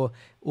advocate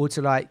or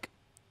to like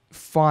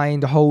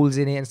find holes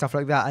in it and stuff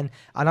like that. And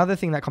another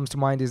thing that comes to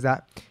mind is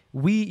that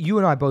you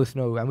and I both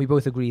know, and we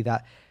both agree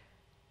that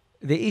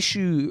the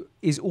issue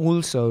is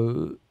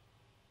also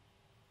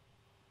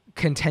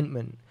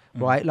contentment,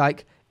 right?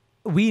 Like,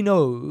 we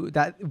know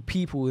that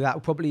people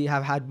that probably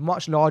have had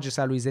much larger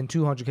salaries than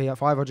 200k,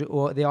 500,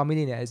 or they are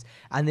millionaires,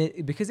 and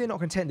because they're not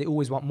content, they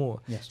always want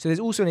more. Yes. So there's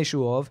also an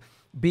issue of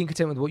being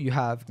content with what you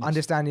have,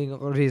 understanding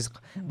rizq.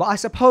 But I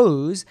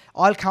suppose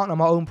I'll count on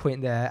my own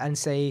point there and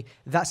say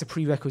that's a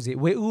prerequisite.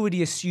 We're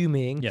already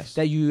assuming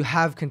that you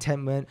have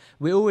contentment.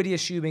 We're already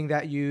assuming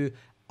that you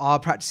are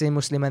practicing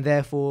Muslim and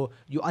therefore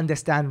you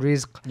understand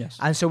rizq. Yes.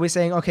 And so we're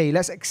saying, okay,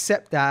 let's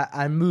accept that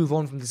and move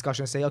on from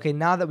discussion and say, okay,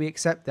 now that we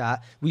accept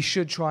that, we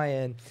should try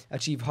and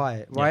achieve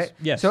higher, right?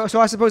 Yes.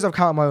 So I suppose I've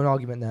counted my own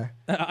argument there.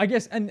 I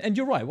guess, and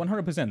you're right,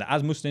 100%. That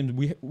as Muslims,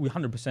 we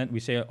 100% we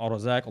say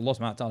Ar-Razaq, Allah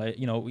subhanahu wa ta'ala,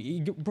 you know,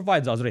 He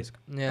provides us rizq.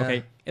 Yeah.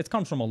 Okay, it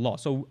comes from Allah.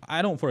 So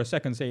I don't for a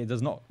second say it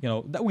does not. You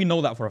know that we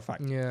know that for a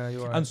fact. Yeah,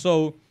 you're right. And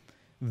so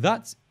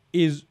that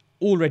is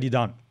already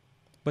done,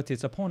 but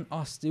it's upon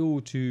us still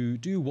to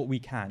do what we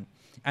can,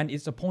 and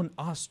it's upon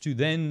us to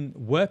then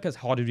work as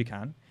hard as we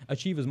can,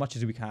 achieve as much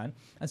as we can.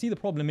 And see, the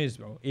problem is,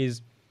 bro,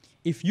 is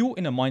if you're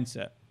in a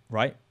mindset,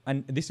 right?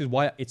 And this is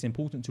why it's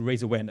important to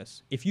raise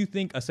awareness. If you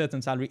think a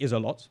certain salary is a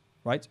lot,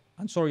 right?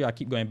 I'm sorry I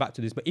keep going back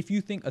to this, but if you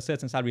think a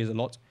certain salary is a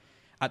lot,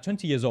 at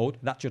 20 years old,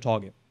 that's your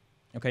target.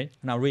 Okay?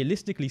 Now,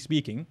 realistically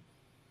speaking,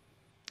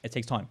 it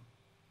takes time.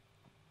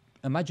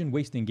 Imagine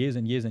wasting years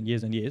and years and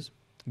years and years,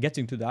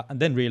 getting to that, and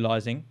then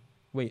realizing,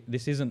 wait,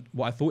 this isn't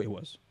what I thought it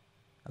was.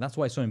 And that's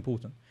why it's so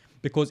important.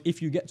 Because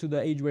if you get to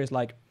the age where it's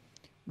like,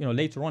 you know,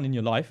 later on in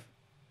your life,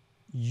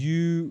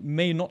 you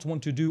may not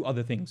want to do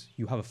other things.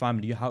 You have a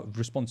family, you have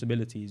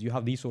responsibilities, you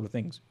have these sort of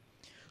things.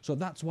 So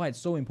that's why it's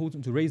so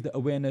important to raise the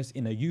awareness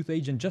in a youth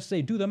age and just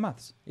say, do the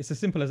maths. It's as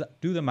simple as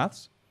that. Do the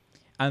maths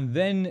and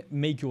then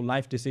make your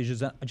life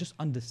decisions and just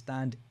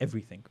understand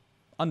everything.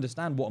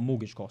 Understand what a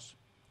mortgage costs,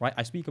 right?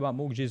 I speak about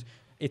mortgages.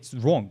 It's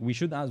wrong. We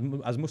should, as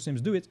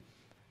Muslims, do it.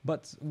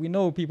 But we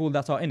know people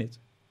that are in it.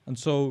 And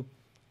so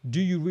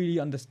do you really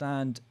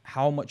understand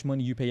how much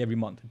money you pay every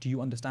month? Do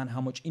you understand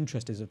how much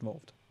interest is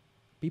involved?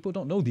 People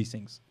don't know these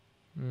things.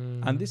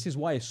 And this is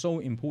why it's so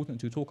important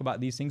to talk about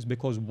these things,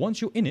 because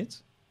once you're in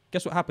it,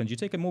 guess what happens? You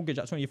take a mortgage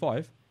at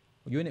 25,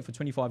 you're in it for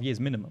 25 years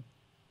minimum.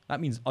 That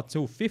means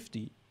until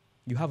 50,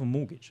 you have a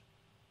mortgage.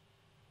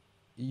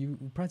 You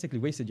practically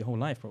wasted your whole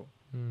life, bro.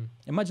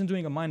 Imagine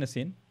doing a minor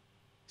sin,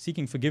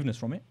 seeking forgiveness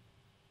from it,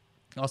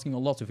 asking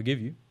Allah to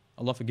forgive you.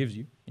 Allah forgives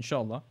you,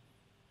 inshallah.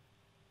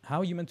 How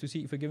are you meant to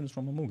seek forgiveness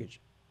from a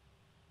mortgage?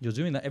 You're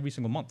doing that every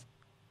single month.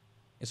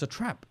 It's a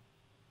trap.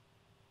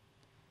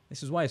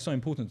 This is why it's so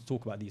important to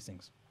talk about these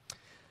things.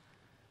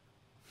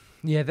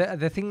 Yeah,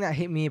 the thing that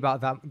hit me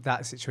about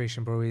that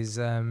situation, bro, is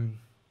there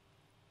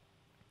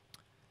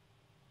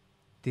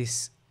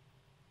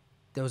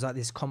was like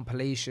this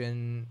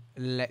compilation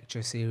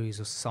lecture series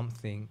or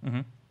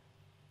something,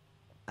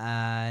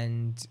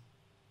 and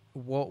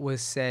what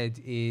was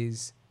said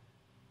is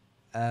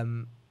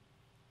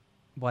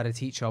by the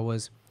teacher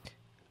was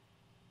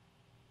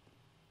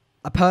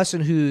a person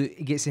who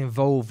gets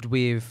involved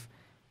with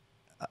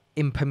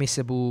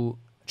impermissible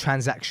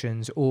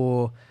transactions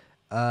or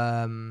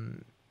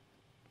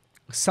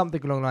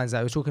something along the lines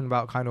that we're talking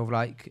about, kind of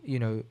like, you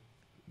know,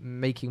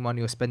 making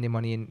money or spending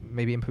money in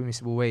maybe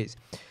impermissible ways.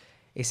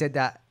 It said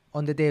that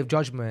on the day of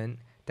judgment,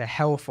 the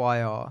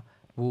hellfire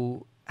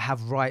will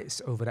have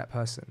rights over that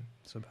person.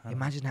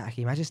 Imagine that.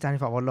 Imagine standing in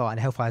front of Allah and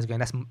the hellfire is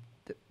going,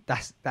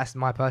 that's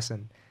my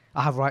person.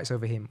 I have rights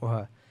over him or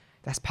her.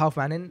 That's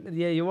powerful, man. And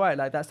yeah, you're right.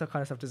 Like, that's the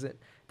kind of stuff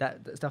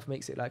that stuff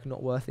makes it like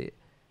not worth it.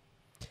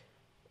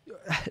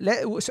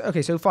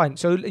 Okay, so fine.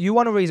 So you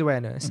want to raise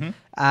awareness,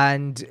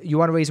 and you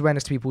want to raise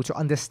awareness to people to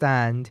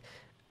understand.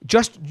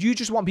 You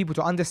just want people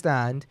to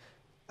understand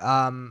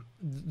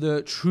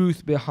the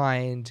truth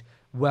behind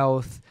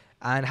wealth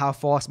and how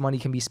fast money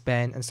can be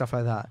spent and stuff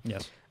like that.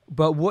 Yes.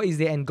 But what is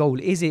the end goal?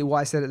 Is it what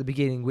I said at the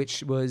beginning,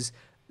 which was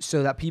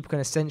so that people can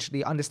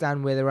essentially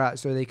understand where they're at,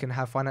 so they can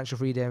have financial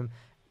freedom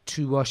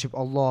to worship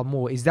Allah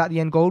more? Is that the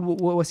end goal?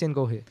 What's the end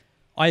goal here?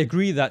 I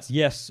agree that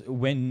yes,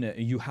 when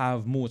you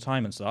have more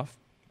time and stuff,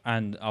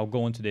 and I'll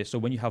go into this. So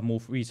when you have more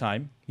free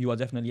time, you are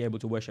definitely able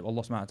to worship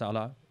Allah subhanahu wa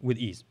ta'ala with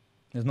ease.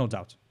 There's no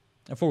doubt.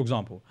 For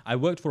example, I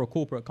worked for a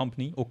corporate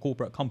company or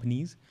corporate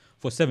companies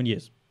for 7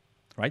 years,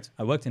 right?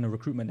 I worked in a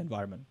recruitment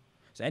environment.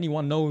 So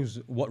anyone knows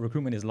what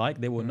recruitment is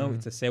like. They will know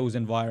it's a sales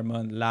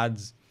environment,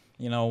 lads,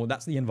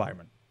 that's the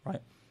environment,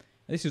 right?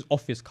 This is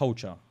office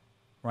culture,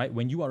 right?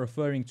 When you are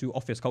referring to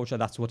office culture,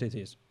 that's what it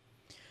is.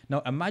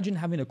 Now, imagine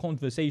having a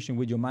conversation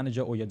with your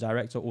manager or your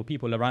director or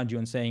people around you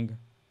and saying,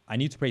 I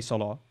need to pray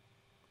salah,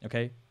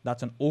 okay?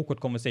 That's an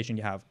awkward conversation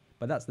you have,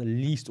 but that's the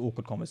least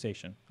awkward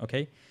conversation,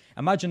 okay?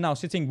 Imagine now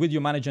sitting with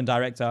your manager and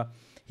director.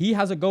 He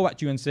has a go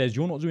at you and says,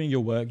 you're not doing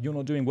your work. You're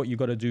not doing what you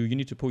got to do. You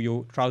need to pull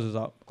your trousers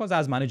up. Because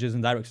as managers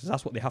and directors,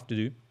 that's what they have to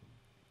do.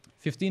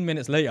 15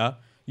 minutes later,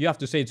 you have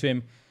to say to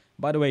him,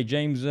 by the way,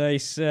 James,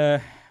 it's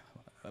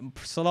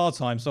salah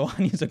time, so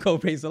I need to go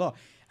pray salah.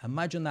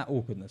 Imagine that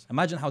awkwardness.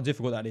 Imagine how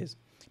difficult that is.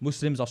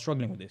 Muslims are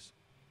struggling with this.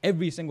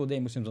 Every single day,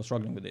 Muslims are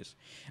struggling with this.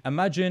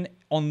 Imagine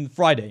on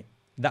Friday,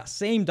 that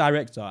same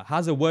director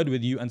has a word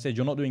with you and says,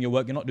 you're not doing your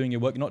work, you're not doing your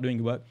work, you're not doing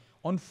your work.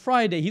 On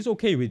Friday, he's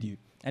okay with you.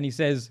 And he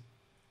says,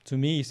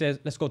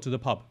 let's go to the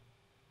pub.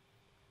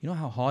 You know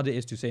how hard it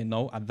is to say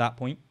no at that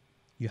point?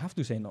 You have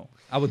to say no.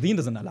 Our deen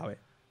doesn't allow it.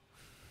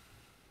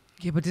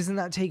 Yeah, but doesn't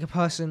that take a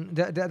person?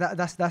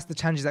 That's the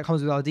challenges that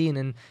comes with our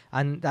deen,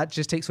 and that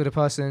just takes for the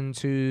person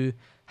to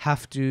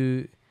have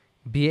to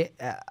be,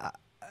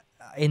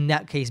 in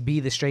that case, be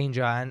the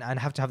stranger and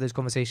have to have those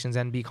conversations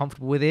and be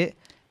comfortable with it.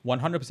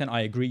 100%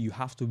 I agree. You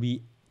have to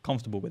be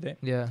comfortable with it.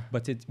 Yeah.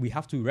 But we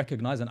have to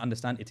recognize and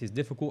understand it is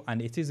difficult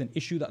and it is an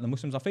issue that the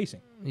Muslims are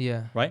facing.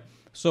 Yeah. Right?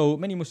 So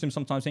many Muslims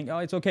sometimes think, oh,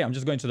 it's okay, I'm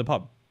just going to the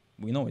pub.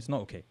 We know it's not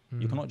okay.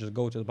 You cannot just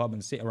go to the pub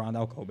and sit around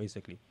alcohol,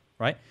 basically.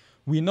 Right?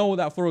 We know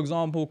that, for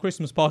example,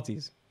 Christmas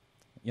parties,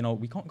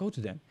 we can't go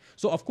to them.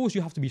 So, of course,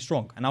 you have to be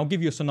strong. And I'll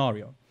give you a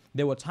scenario.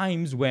 There were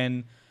times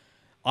when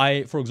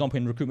for example,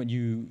 in recruitment,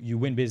 you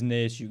win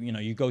business,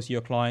 you go see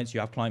your clients, you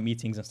have client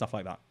meetings and stuff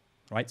like that.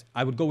 Right?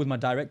 I would go with my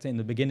director in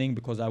the beginning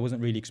because I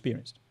wasn't really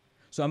experienced.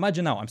 So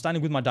imagine now, I'm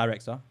standing with my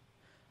director.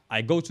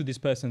 I go to this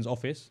person's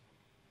office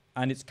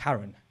and it's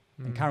Karen.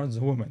 And Karen's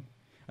a woman.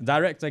 A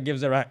director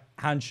gives her a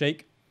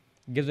handshake,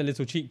 gives a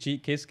little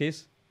cheek,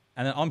 kiss.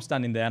 And then I'm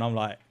standing there and I'm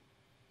like,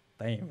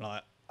 damn,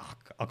 like,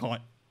 I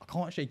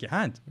can't shake your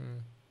hand.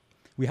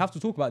 We have to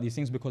talk about these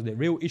things because they're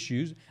real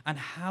issues and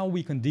how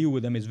we can deal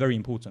with them is very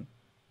important.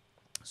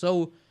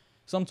 So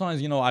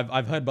sometimes,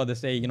 I've heard brothers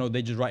say,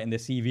 they just write in their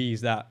CVs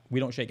that we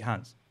don't shake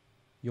hands.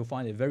 You'll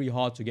find it very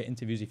hard to get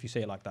interviews if you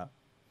say it like that.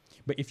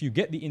 But if you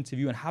get the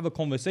interview and have a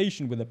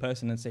conversation with the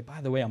person and say,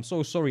 by the way, I'm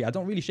so sorry, I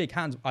don't really shake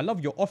hands. I love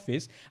your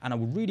office and I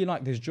would really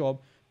like this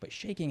job, but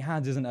shaking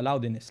hands isn't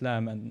allowed in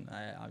Islam and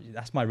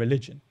that's my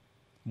religion.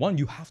 One,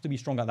 you have to be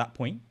strong at that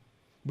point.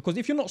 Because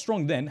if you're not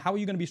strong then, how are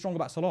you going to be strong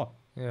about salah?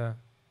 Yeah.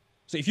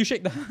 So if you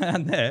shake the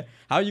hand there,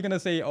 how are you going to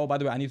say, oh, by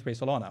the way, I need to pray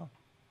salah now?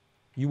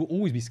 You will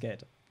always be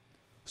scared.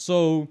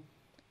 So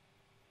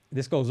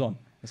this goes on.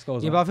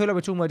 Yeah, but I feel like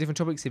we're talking about different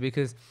topics here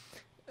because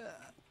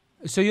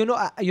so you're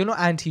not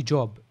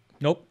anti-job.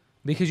 Nope.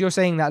 Because you're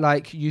saying that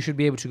like you should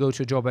be able to go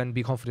to a job and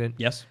be confident.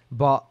 Yes.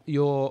 But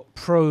you're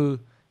pro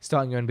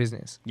starting your own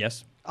business.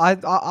 Yes.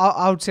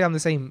 I would say I'm the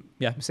same.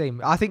 Yeah.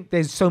 Same. I think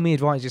there's so many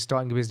advantages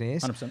starting a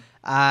business. 100%.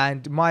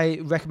 And my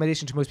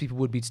recommendation to most people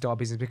would be to start a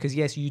business because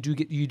yes,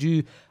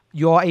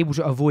 you are able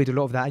to avoid a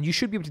lot of that, and you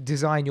should be able to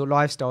design your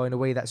lifestyle in a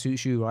way that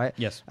suits you, right?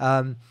 Yes.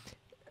 And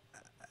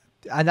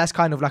that's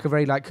kind of like a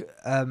very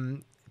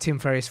Tim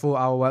Ferriss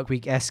 4-hour work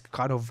week-esque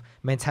kind of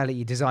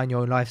mentality. Design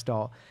your own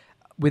lifestyle.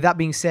 With that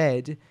being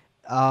said,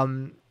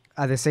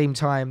 at the same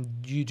time,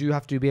 you do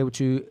have to be able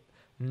to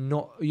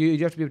you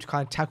have to be able to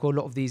kind of tackle a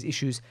lot of these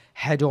issues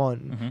head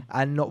on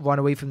and not run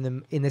away from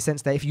them, in the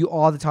sense that if you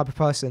are the type of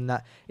person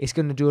that it's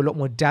going to do a lot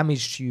more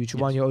damage to you to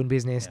run your own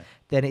business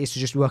than it is to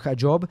just work at a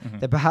job,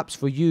 then perhaps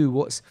for you,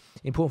 what's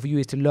important for you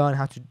is to learn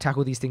how to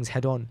tackle these things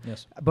head on.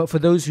 Yes. But for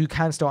those who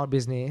can start a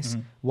business,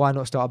 why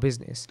not start a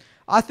business?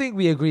 I think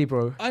we agree,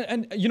 bro.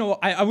 And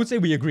I would say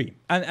we agree.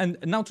 And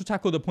now to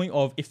tackle the point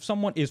of if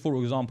someone is, for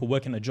example,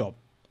 working a job,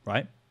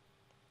 right?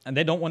 And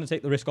they don't want to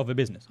take the risk of a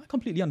business. I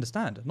completely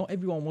understand. Not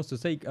everyone wants to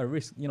take a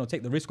risk,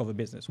 take the risk of a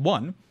business.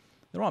 One,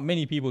 there aren't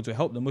many people to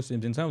help the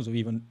Muslims in terms of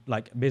even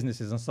like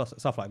businesses and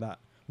stuff like that.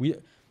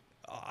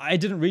 I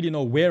didn't really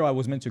know where I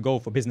was meant to go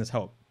for business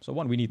help. So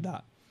one, we need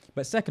that.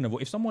 But second of all,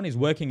 if someone is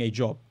working a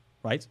job,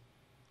 right?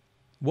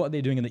 What are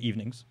they doing in the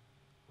evenings?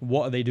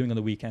 What are they doing on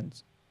the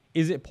weekends?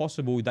 Is it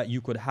possible that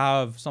you could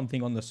have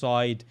something on the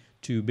side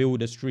to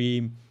build a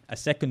stream, a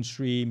second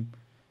stream?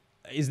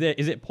 Is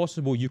it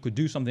possible you could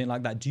do something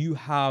like that? Do you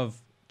have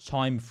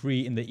time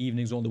free in the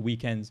evenings or on the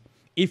weekends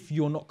if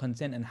you're not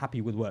content and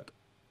happy with work,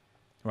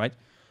 right?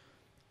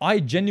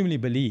 I genuinely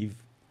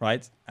believe,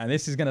 right, and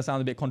this is going to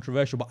sound a bit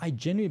controversial, but I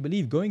genuinely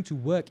believe going to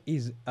work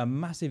is a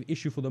massive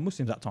issue for the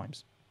Muslims at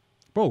times.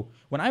 Bro,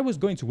 when I was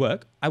going to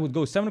work, I would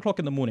go 7 o'clock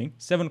in the morning,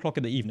 7 o'clock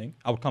in the evening.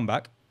 I would come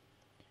back.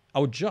 I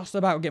would just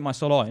about get my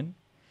salah in.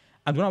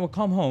 And when I would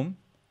come home,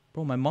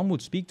 bro, my mum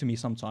would speak to me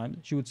sometimes.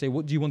 She would say,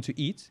 what do you want to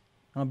eat?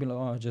 And I'd be like,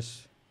 oh,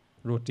 just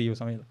roti or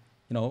something,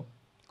 you know,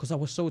 because I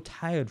was so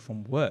tired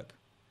from work.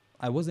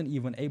 I wasn't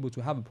even able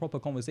to have a proper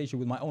conversation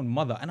with my own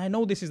mother. And I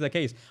know this is the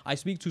case. I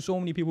speak to so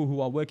many people who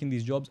are working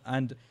these jobs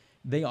and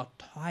they are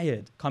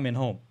tired coming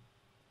home.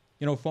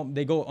 You know,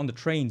 they go on the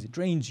trains, it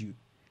drains you.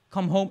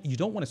 Come home, you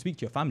don't want to speak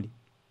to your family.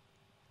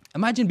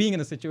 Imagine being in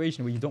a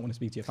situation where you don't want to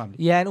speak to your family.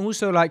 Yeah, and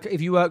also like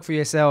if you work for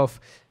yourself,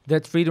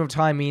 that freedom of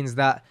time means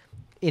that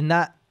in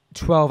that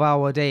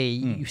 12-hour day,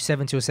 you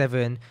 7 till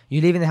 7, you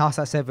leave in the house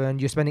at 7,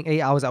 you're spending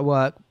 8 hours at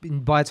work.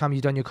 By the time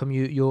you've done your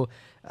commute, you're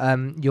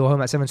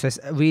home at 7, so it's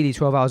really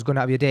 12 hours gone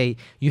out of your day.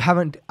 You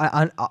haven't,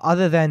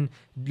 other than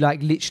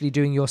like literally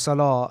doing your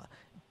salah,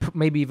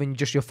 maybe even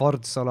just your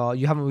fard salah,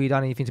 you haven't really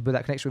done anything to build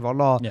that connection with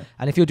Allah. Yeah.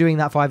 And if you're doing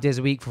that 5 days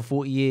a week for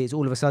 40 years,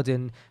 all of a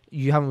sudden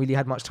you haven't really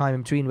had much time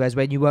in between. Whereas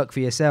when you work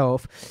for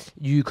yourself,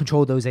 you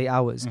control those 8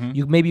 hours.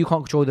 Maybe you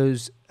can't control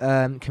those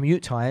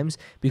commute times,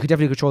 but you could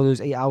definitely control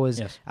those 8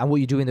 hours and what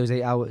you do in those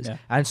 8 hours.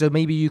 And so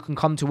maybe you can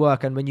come to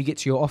work, and when you get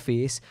to your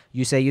office,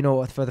 you say, you know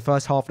what, for the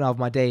first half an hour of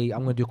my day,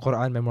 I'm going to do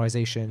Quran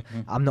memorization.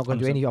 I'm not going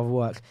to do any other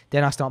work.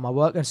 Then I start my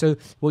work. And so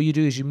what you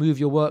do is you move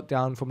your work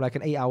down from like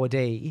an 8-hour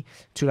day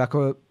to like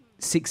a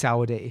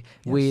 6-hour day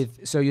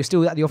so you're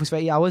still at the office for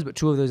 8 hours, but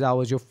 2 of those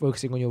hours you're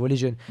focusing on your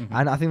religion.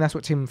 And I think that's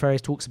what Tim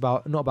Ferriss talks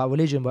about, not about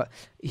religion, but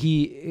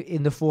he,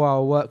 in the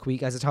 4-hour work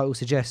week, as the title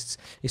suggests,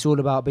 it's all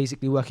about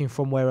basically working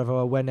from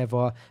wherever,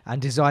 whenever,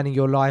 and designing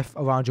your life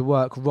around your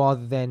work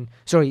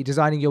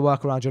designing your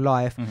work around your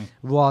life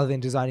rather than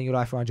designing your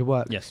life around your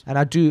work. And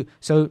I do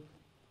so.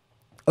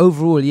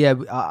 Overall,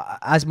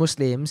 as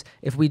Muslims,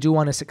 if we do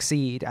want to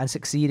succeed, and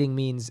succeeding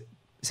means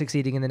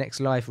succeeding in the next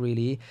life,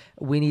 really,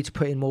 we need to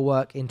put in more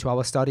work into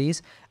our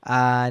studies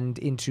and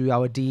into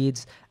our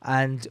deeds.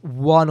 And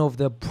one of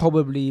the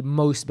probably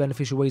most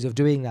beneficial ways of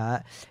doing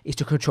that is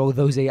to control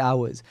those 8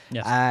 hours.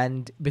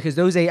 And because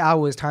those 8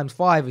 hours times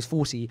 5 is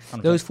 40.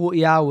 100%. Those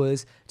 40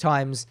 hours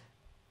times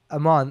a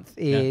month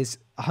is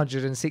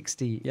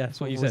 160. Yeah, that's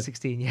what you said.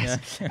 16,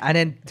 And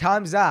then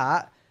times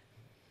that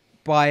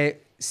by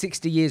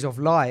 60 years of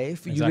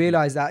life, you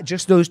realize that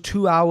just those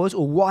 2 hours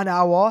or 1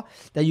 hour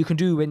that you can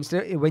do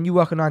when you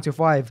work a 9 to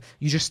 5,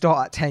 you just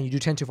start at 10, you do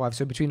 10 to 5.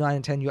 So between 9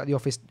 and 10, you're at the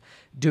office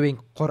doing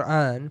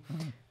Quran.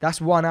 That's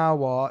 1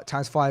 hour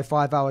times 5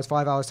 hours.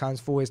 5 hours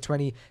times 4 is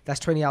 20. That's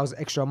 20 hours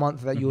extra a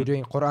month that you're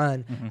doing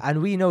Quran.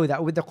 And we know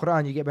that with the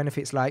Quran, you get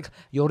benefits like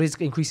your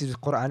rizq increases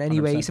with Quran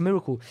anyway. 100%. It's a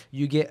miracle.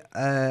 You get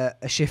a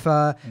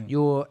shifa,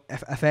 your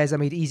affairs are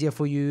made easier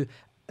for you.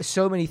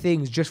 So many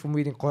things just from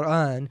reading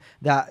Quran,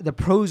 that the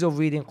pros of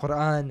reading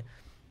Quran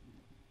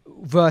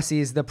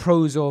versus the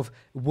pros of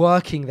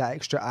working that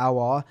extra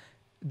hour,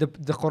 the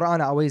Quran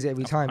outweighs it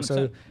every time. 100%.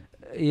 So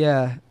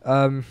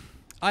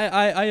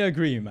I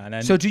agree, man.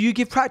 And so do you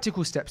give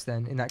practical steps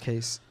then in that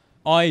case?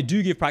 I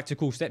do give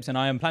practical steps, and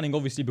I am planning,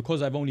 obviously,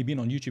 because I've only been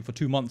on YouTube for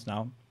 2 months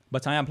now,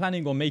 but I am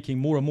planning on making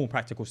more and more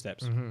practical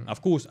steps.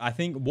 Of course, I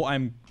think what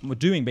I'm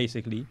doing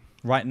basically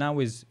right now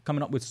is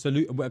coming up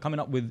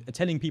with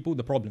telling people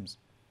the problems.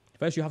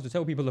 First, you have to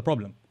tell people the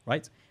problem,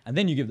 right? And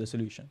then you give the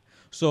solution.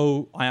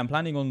 So I am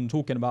planning on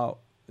talking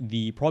about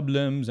the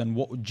problems and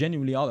what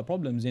genuinely are the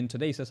problems in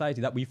today's society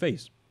that we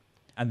face.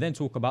 And then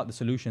talk about the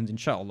solutions,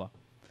 inshallah.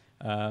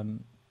 I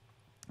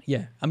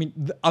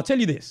mean, I'll tell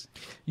you this.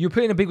 You're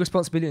putting a big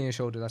responsibility on your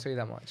shoulders, I'll tell you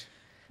that much.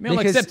 May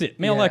Allah accept it.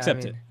 May Allah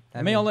accept it.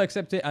 May Allah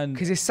accept it. And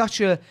because it's such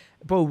a...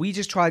 Bro, we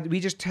just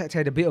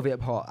teared a bit of it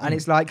apart. And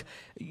it's like,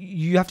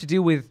 you have to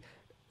deal with...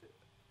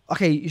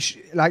 Okay,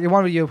 like in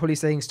one video, you're probably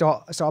saying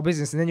start a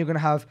business, and then you're going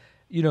to have,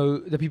 you know,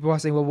 the people who are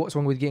saying, well, what's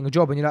wrong with getting a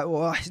job? And you're like,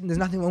 well, there's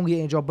nothing wrong with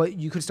getting a job, but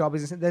you could start a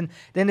business. And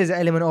then there's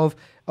an element of,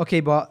 okay,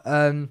 but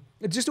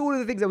just all of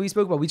the things that we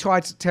spoke about, we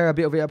tried to tear a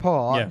bit of it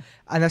apart,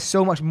 and there's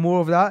so much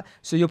more of that.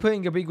 So you're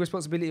putting a big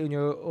responsibility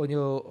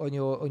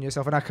on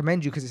yourself, and I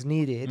commend you because it's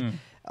needed.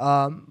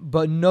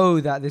 But know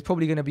that there's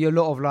probably going to be a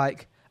lot of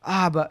like,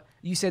 but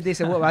you said this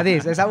and what about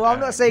this? It's like, well,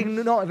 I'm not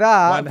saying not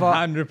that.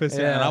 100%.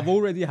 And I've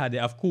already had it.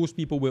 Of course,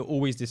 people will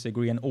always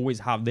disagree and always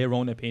have their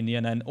own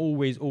opinion, and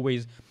always,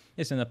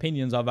 listen,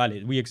 opinions are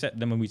valid. We accept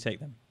them and we take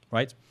them,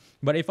 right?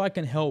 But if I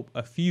can help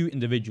a few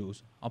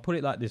individuals, I'll put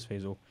it like this,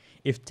 Faisal.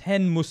 If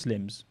 10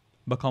 Muslims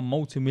become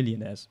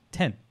multimillionaires,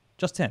 10,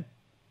 just 10,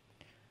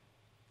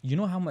 you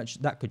know how much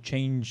that could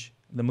change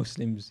the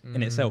Muslims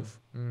in itself?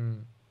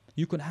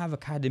 You can have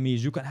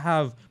academies, you can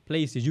have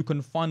places, you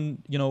can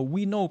fund, you know,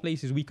 we know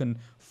places we can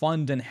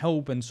fund and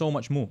help and so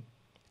much more.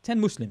 10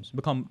 Muslims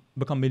become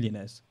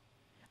millionaires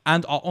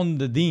and are on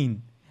the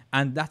deen.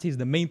 And that is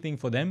the main thing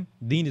for them.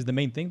 Deen is the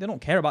main thing. They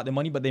don't care about the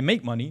money, but they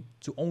make money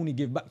to only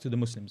give back to the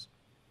Muslims.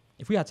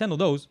 If we had 10 of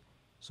those,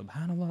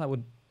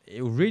 subhanAllah,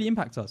 it would really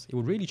impact us. It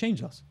would really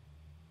change us.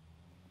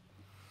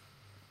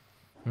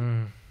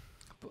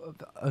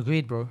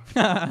 Agreed, bro.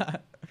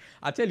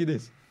 I'll tell you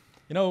this.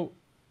 You know,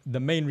 the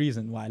main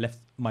reason why I left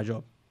my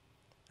job,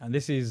 and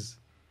this is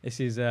This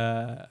is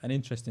an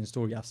interesting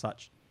story as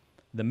such.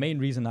 The main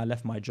reason I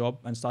left my job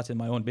and started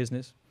my own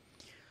business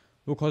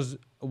because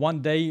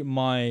one day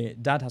my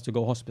dad has to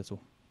go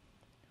hospital.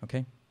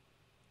 Okay.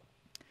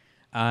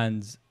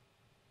 And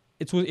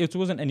it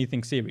wasn't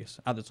anything serious.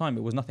 At the time,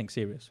 it was nothing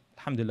serious.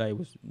 Alhamdulillah, it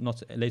was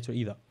not later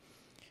either.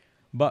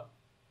 But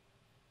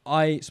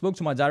I spoke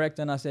to my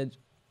director and I said,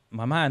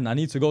 my man, I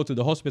need to go to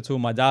the hospital.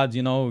 My dad,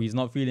 he's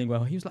not feeling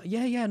well. He was like,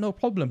 yeah, no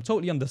problem.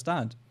 Totally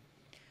understand.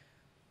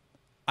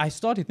 I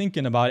started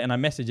thinking about it and I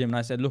messaged him and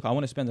I said, look, I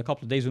want to spend a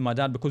couple of days with my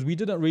dad because we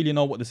didn't really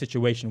know what the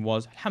situation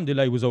was.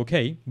 Alhamdulillah, it was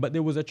okay. But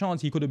there was a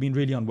chance he could have been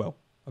really unwell.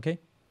 Okay.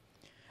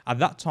 At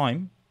that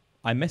time,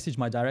 I messaged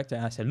my director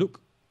and I said,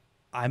 look,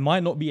 I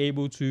might not be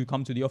able to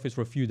come to the office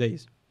for a few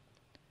days.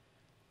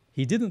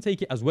 He didn't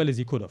take it as well as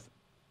he could have.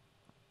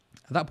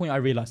 At that point, I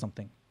realized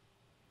something.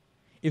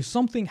 If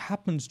something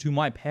happens to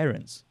my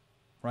parents,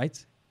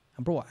 right?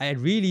 And bro,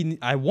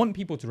 I want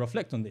people to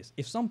reflect on this.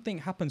 If something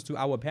happens to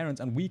our parents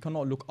and we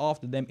cannot look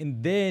after them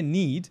in their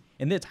need,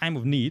 in their time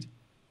of need,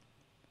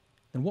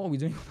 then what are we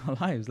doing with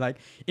our lives? Like,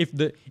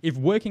 if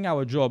working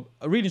our job,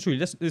 really truly,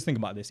 let's think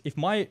about this. If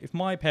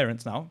my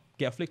parents now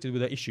get afflicted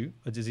with an issue,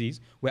 a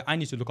disease, where I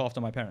need to look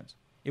after my parents,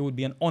 it would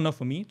be an honor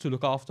for me to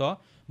look after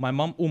my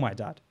mum or my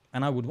dad.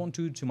 And I would want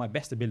to my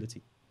best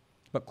ability.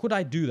 But could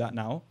I do that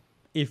now?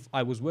 If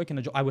I was working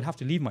a job, I would have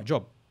to leave my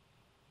job.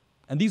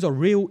 And these are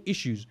real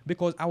issues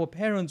because our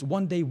parents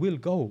one day will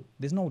go.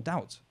 There's no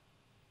doubt.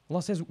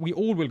 Allah says we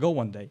all will go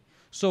one day.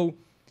 So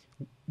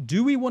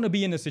do we want to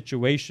be in a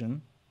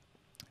situation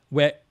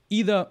where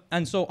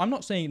and so I'm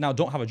not saying now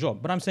don't have a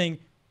job, but I'm saying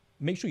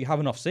make sure you have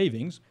enough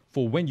savings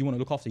for when you want to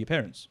look after your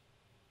parents.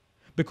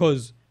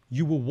 Because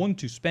you will want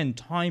to spend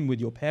time with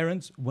your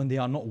parents when they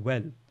are not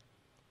well.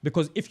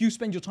 Because if you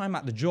spend your time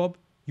at the job,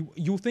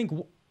 you'll think,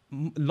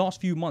 last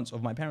few months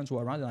of my parents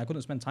were around and I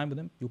couldn't spend time with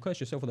them, you'll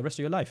curse yourself for the rest of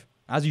your life,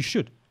 as you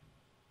should.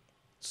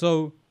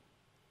 So,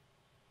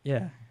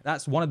 yeah,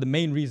 that's one of the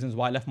main reasons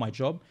why I left my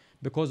job,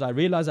 because I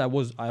realized I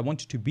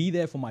wanted to be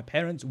there for my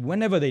parents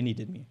whenever they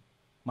needed me.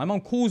 My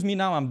mom calls me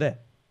now, I'm there.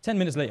 10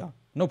 minutes later,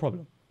 no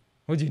problem.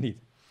 What do you need?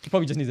 You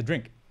probably just need a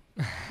drink.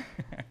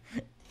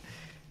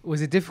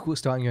 Was it difficult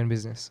starting your own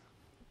business?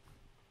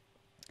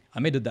 I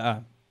made a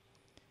dua.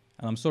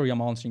 And I'm sorry I'm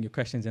answering your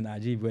questions in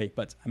an ajib way,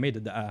 but I made a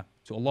dua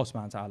to Allah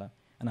subhanahu wa ta'ala.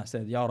 And I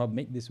said, Ya Rab,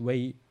 make this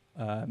way,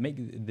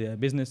 make the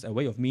business a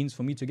way of means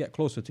for me to get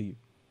closer to you.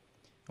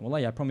 And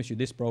wallahi, I promise you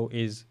this, bro,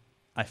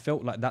 I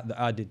felt like that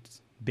dua did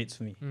bits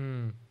for me.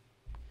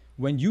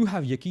 When you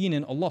have yaqeen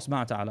in Allah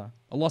subhanahu wa ta'ala,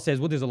 Allah says,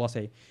 what does Allah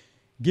say?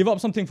 Give up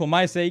something for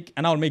my sake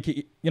and I'll make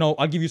it,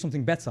 I'll give you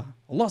something better.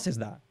 Allah says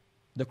that.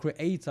 The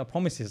Creator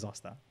promises us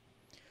that.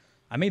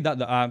 I made that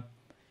dua.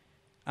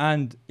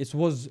 And it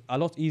was a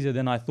lot easier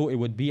than I thought it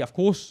would be. Of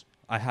course,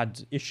 I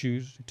had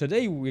issues.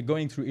 Today, we're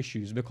going through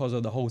issues because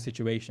of the whole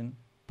situation.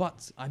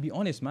 But I'll be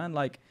honest, man,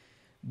 like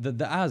the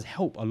du'as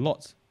help a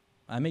lot.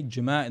 I make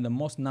Jummah in the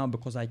mosque now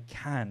because I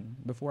can.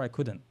 Before I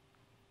couldn't.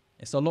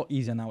 It's a lot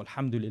easier now,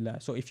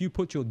 alhamdulillah. So if you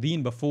put your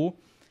deen before,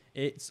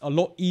 it's a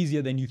lot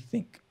easier than you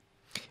think.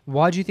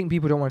 Why do you think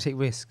people don't want to take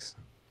risks?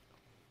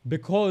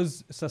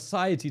 Because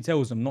society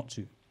tells them not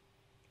to.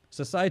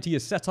 Society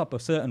is set up a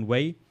certain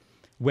way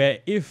where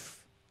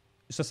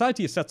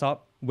society is set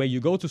up where you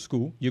go to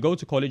school, you go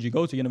to college, you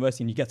go to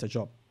university and you get a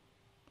job.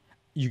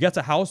 You get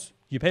a house,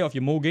 you pay off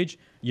your mortgage,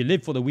 you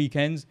live for the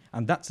weekends,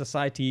 and that's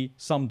society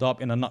summed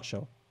up in a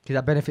nutshell. Because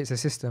that benefits the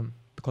system.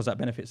 Because that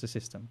benefits the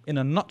system. In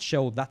a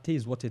nutshell, that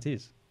is what it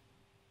is.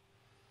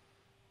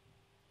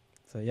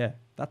 So yeah,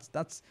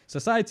 that's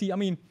society. I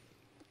mean,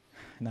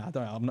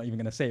 I'm not even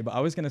going to say it, but I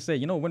was going to say,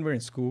 when we're in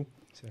school,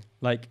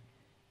 like,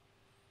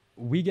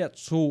 we get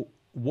taught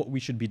what we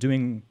should be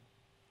doing.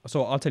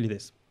 So I'll tell you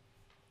this.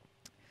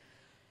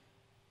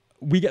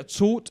 We get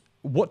taught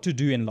what to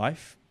do in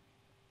life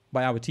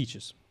by our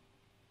teachers.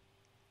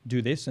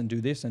 Do this and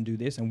do this and do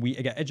this. And we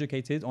get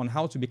educated on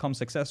how to become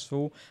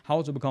successful,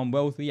 how to become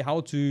wealthy,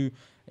 how to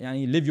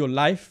live your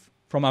life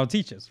from our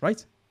teachers,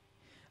 right?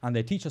 And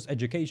they teach us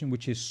education,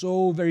 which is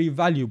so very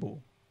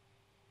valuable.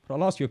 But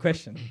I'll ask you a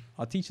question.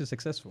 Are teachers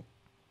successful?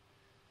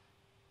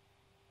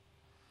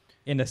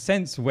 In a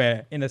sense,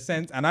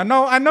 and I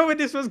know where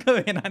this was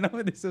going.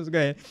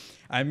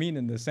 I mean,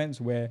 in the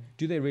sense where,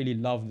 do they really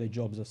love their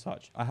jobs as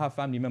such? I have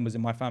family members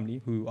in my family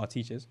who are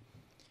teachers.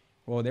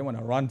 Well, they want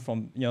to run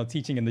from,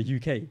 teaching in the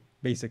UK,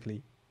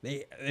 basically.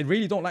 They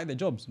really don't like their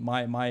jobs.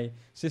 My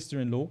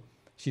sister-in-law,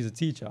 she's a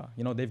teacher.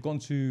 They've gone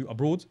to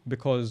abroad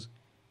because,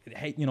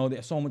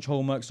 there's so much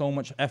homework, so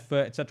much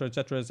effort, etc.,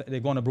 etc.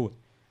 They've gone abroad.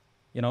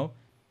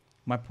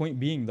 My point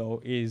being,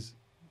 though, is,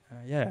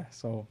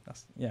 so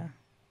that's, yeah.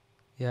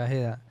 Yeah, I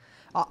hear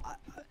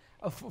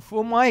that.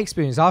 For my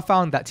experience, I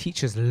found that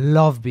teachers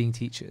love being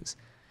teachers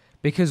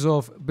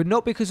but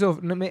not because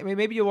of,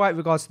 maybe you're right in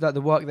regards to that,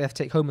 the work they have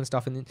to take home and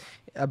stuff.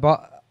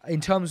 But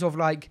in terms of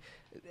like,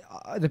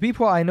 the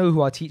people I know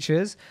who are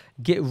teachers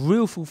get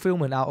real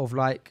fulfillment out of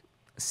like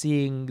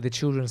seeing the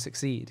children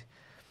succeed.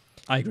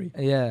 I agree.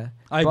 Yeah.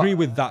 I agree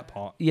with that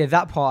part. Yeah,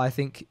 that part I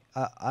think.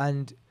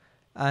 And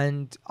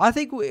And I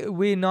think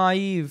we're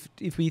naive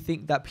if we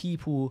think that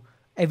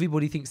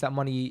everybody thinks that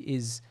money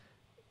is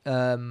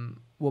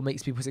what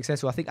makes people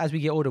successful. I think as we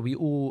get older, we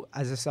all,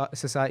 as a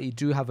society,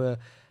 do have a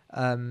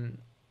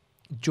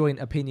joint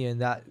opinion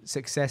that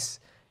success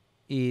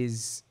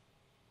is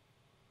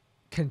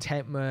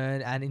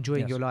contentment and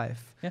enjoying your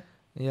life.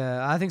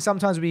 Yeah. I think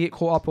sometimes we get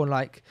caught up on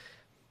like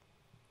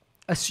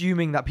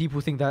assuming that people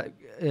think that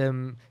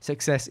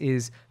success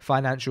is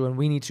financial, and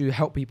we need to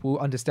help people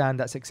understand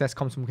that success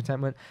comes from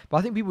contentment. But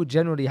I think people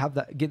generally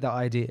get that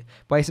idea,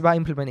 but it's about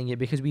implementing it,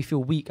 because we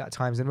feel weak at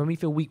times, and when we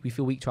feel weak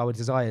to our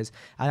desires,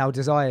 and our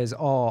desires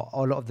are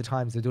a lot of the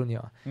times the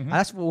dunya. And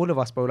that's for all of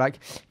us, bro. Like,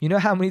 you know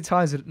how many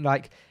times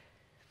like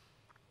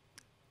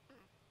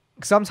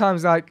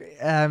sometimes like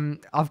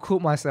I've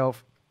caught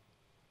myself,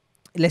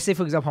 let's say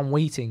for example I'm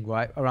waiting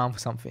right around for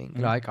something,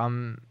 like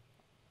and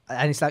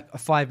it's like a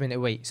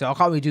 5-minute wait, so I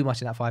can't really do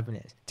much in that 5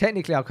 minutes.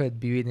 Technically I could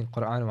be reading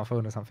Quran on my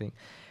phone or something,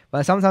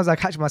 but sometimes I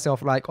catch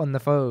myself like on the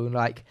phone,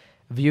 like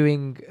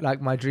viewing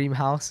like my dream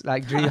house,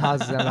 like dream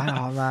houses, and I'm like,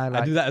 oh man,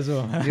 like, I do that as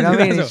well. Do you know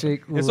what I mean?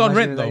 It's on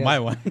rent though, my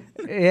one.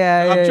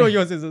 I'm sure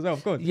yours is as well,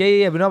 of course.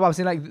 Yeah, but no, but I'm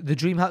saying like the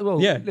dream house.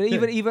 Well,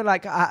 even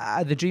like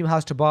the dream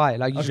house to buy.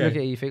 Like you just look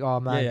at it, you think, oh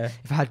man,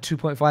 if I had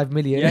 2.5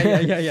 million.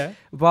 Yeah.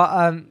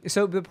 But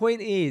so the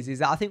point is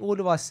that I think all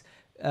of us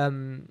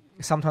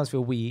sometimes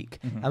feel weak,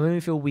 and when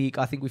we feel weak,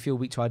 I think we feel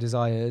weak to our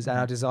desires, and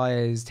our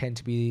desires tend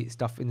to be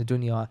stuff in the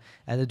dunya,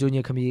 and the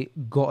dunya can be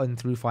gotten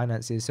through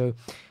finances. So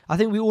I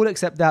think we all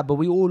accept that, but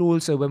we all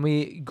also, when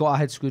we got our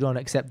heads screwed on,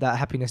 accept that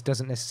happiness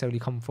doesn't necessarily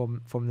come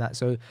from that.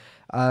 So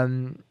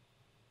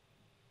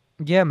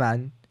yeah,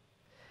 man,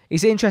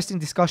 it's an interesting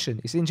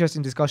discussion.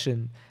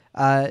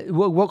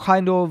 What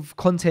kind of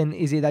content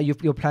is it that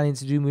you're planning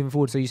to do moving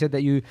forward? So you said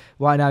that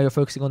right now you're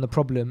focusing on the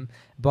problem,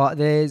 but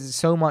there's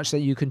so much that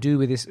you can do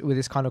with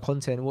this kind of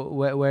content.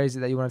 Where is it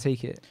that you want to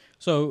take it?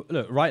 So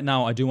look, right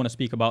now I do want to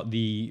speak about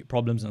the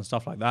problems and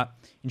stuff like that.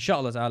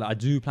 Inshallah ta'ala, I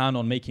do plan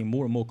on making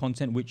more and more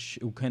content which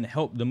can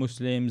help the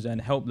Muslims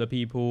and help the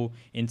people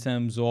in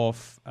terms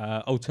of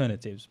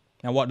alternatives.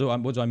 Now what do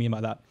I mean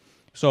by that?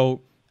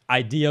 So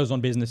ideas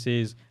on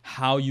businesses,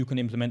 how you can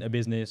implement a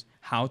business,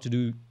 how to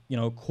do,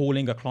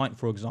 calling a client,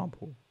 for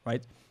example,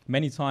 right?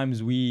 Many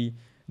times we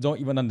don't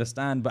even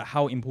understand, but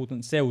how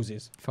important sales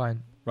is.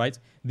 Fine. Right?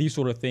 These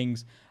sort of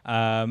things.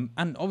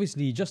 And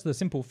obviously just the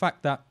simple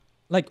fact that,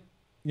 like,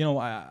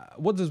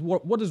 what does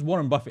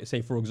Warren Buffett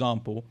say, for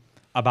example,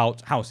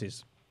 about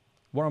houses?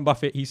 Warren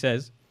Buffett, he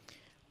says,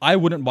 I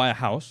wouldn't buy a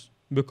house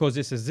because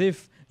it's as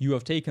if you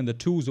have taken the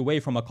tools away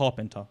from a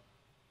carpenter.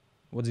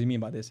 What does he mean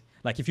by this?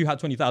 Like if you had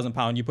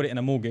 £20,000, you put it in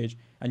a mortgage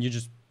and you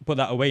just put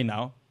that away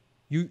now,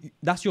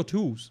 that's your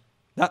tools.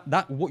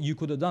 That what you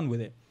could have done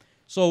with it.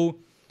 So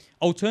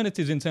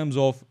alternatives in terms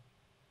of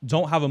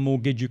don't have a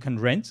mortgage, you can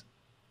rent,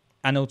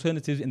 and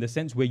alternatives in the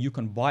sense where you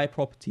can buy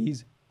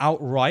properties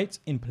outright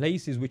in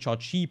places which are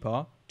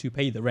cheaper to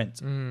pay the rent.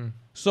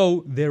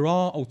 So there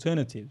are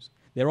alternatives.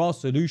 There are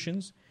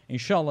solutions.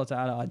 Inshallah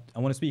ta'ala, I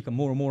want to speak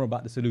more and more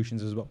about the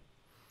solutions as well.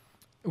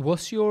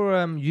 What's your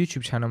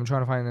YouTube channel? I'm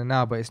trying to find it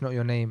now, but it's not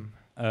your name.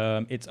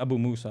 It's Abu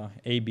Musa,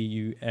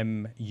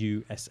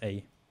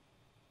 ABUMUSA.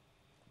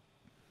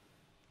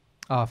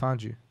 I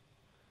found you.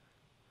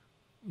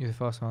 You're the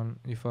first one.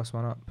 You're first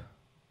one up.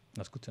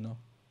 That's good to know.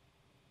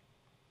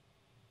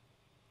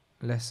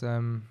 Let's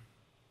I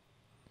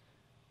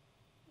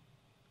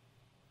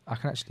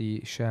can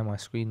actually share my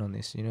screen on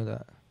this. You know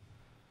that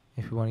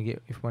if we want to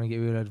get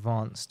real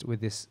advanced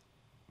with this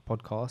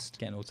podcast.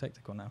 Getting all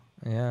technical now.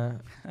 Yeah.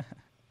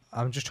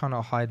 I'm just trying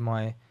to hide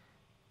my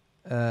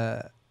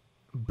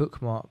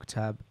bookmark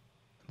tab.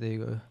 There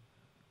you go.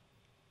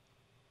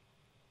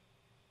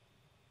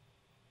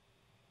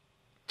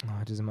 Oh,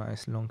 it doesn't matter.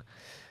 It's long.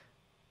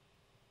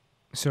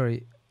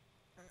 Sorry.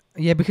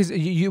 Yeah, because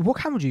you what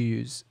camera do you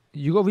use?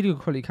 You got a really good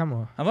quality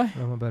camera. Have I?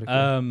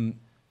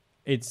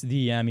 It's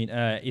the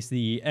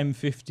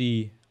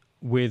M50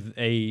 with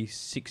a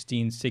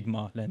 16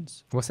 Sigma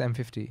lens. What's the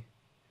M50?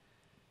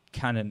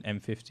 Canon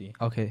M50.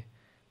 Okay.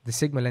 The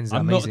Sigma lens is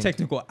I'm amazing. not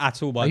technical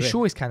at all, by the way. Are you way.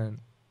 sure it's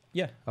Canon?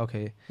 Yeah.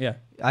 Okay. Yeah.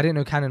 I didn't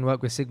know Canon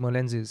worked with Sigma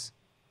lenses,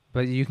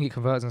 but you can get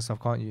converters and stuff,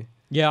 can't you?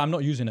 Yeah, I'm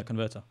not using a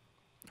converter.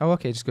 Oh,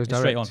 okay. It just goes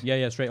direct. Straight on.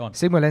 Yeah, straight on.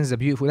 Sigma lenses are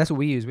beautiful. That's what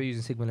we use. We're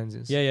using Sigma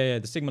lenses. Yeah.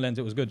 The Sigma lens,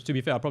 it was good. To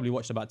be fair, I probably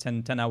watched about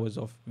 10 hours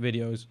of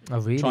videos. Oh,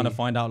 really? Trying to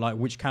find out like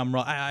which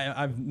camera.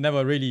 I've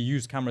never really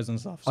used cameras and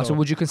stuff. So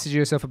would you consider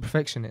yourself a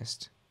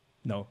perfectionist?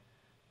 No.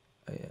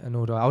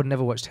 Nor do I. I would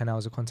never watch 10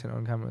 hours of content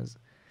on cameras.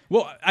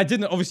 Well, I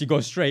didn't obviously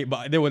go straight,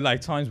 but there were like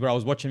times where I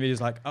was watching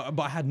videos like,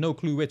 but I had no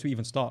clue where to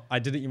even start. I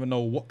didn't even know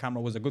what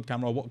camera was a good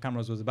camera or what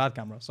cameras was a bad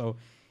camera. So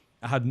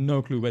I had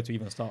no clue where to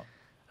even start.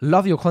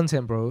 Love your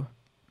content, bro.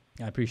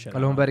 I appreciate that.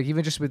 Man.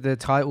 Even just with the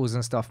titles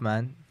and stuff,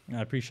 man.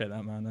 I appreciate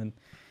that, man. And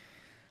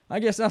I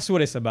guess that's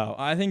what it's about.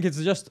 I think it's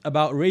just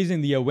about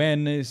raising the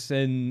awareness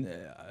and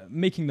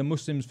making the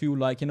Muslims feel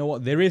like, you know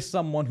what, there is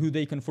someone who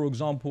they can, for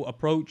example,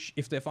 approach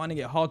if they're finding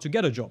it hard to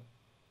get a job.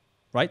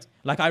 Right?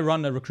 Like I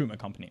run a recruitment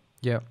company.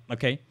 Yeah.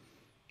 Okay.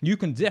 you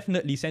can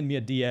definitely send me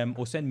a DM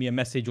or send me a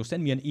message or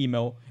send me an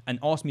email and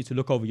ask me to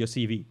look over your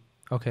CV.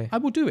 Okay. I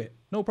will do it.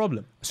 No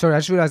problem. Sorry, I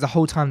just realized the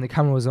whole time the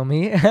camera was on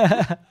me.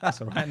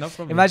 That's all right. No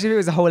problem. Imagine if it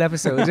was a whole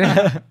episode.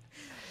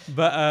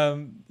 But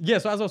yeah,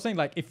 so as I was saying,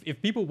 like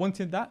if people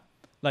wanted that,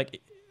 like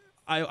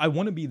I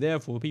want to be there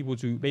for people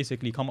to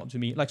basically come up to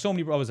me. Like so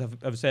many brothers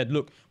have said,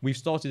 look, we've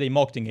started a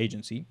marketing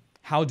agency.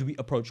 How do we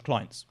approach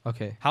clients?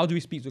 Okay. How do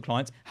we speak to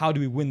clients? How do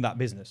we win that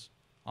business?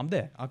 I'm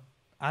there.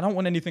 I don't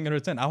want anything in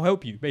return. I'll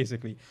help you,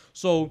 basically.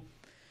 So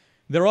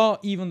there are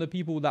even the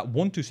people that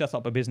want to set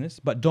up a business,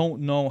 but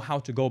don't know how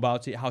to go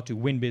about it, how to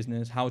win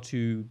business, how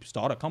to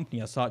start a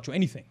company as such or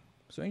anything.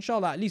 So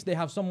inshallah, at least they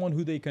have someone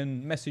who they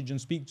can message and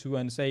speak to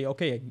and say,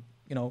 okay,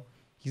 you know,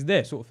 he's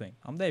there sort of thing.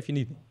 I'm there if you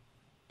need me.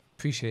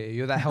 Appreciate it.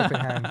 You're that helping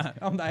hand.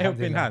 I'm that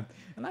helping hand.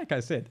 And like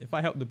I said, if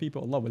I help the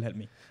people, Allah will help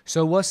me.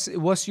 So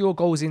what's your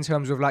goals in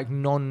terms of like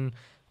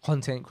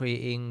non-content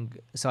creating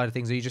side of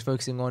things? Are you just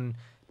focusing on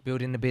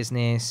building the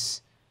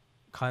business,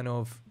 kind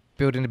of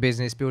building the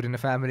business, building the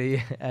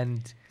family,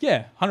 and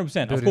yeah,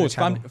 100%. Of building course,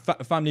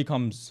 family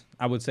comes,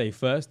 I would say,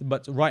 first.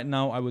 But right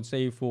now, I would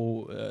say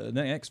for the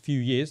next few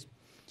years,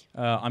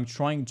 I'm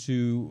trying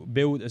to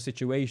build a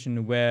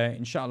situation where,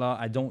 inshallah,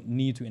 I don't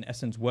need to, in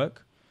essence,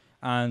 work.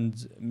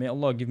 And may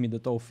Allah give me the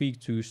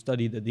tawfiq to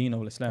study the deen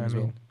of Islam as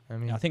well.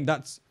 I think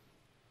that's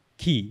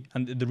key.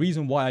 And the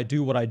reason why I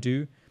do what I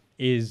do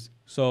is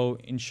so,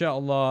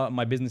 inshallah,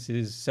 my business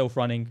is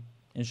self-running.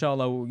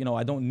 Inshallah, you know,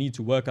 I don't need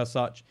to work as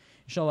such.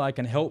 Inshallah, I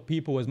can help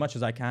people as much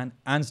as I can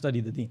and study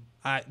the deen.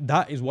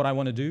 That is what I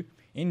want to do.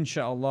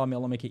 Inshallah, may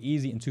Allah make it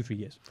easy in 2-3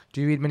 years.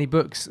 Do you read many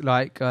books,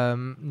 like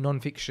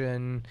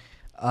non-fiction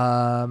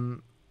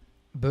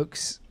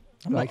books?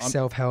 Like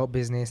self-help,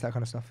 business, that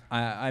kind of stuff.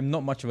 I'm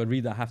not much of a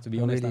reader, I have to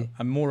be honest. Really?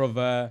 I'm more of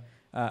a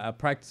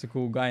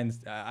practical guy. And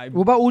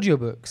what about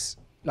audiobooks?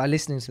 Like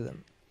listening to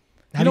them?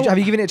 Have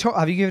you given it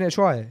a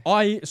try?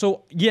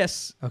 So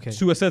yes, okay,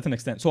 to a certain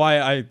extent. So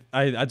I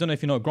don't know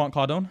if you know Grant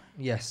Cardone.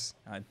 Yes,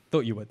 I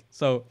thought you would.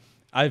 So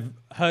I've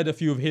heard a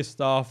few of his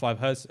stuff. I've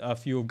heard a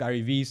few of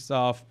Gary V's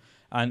stuff.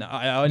 And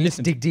I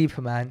listen. Dig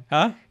deeper, man.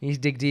 Huh? You need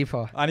to dig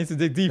deeper. I need to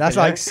dig deeper. That's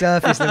like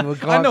surface level.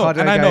 I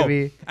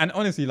know. And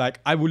honestly, like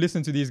I will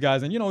listen to these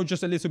guys, and you know,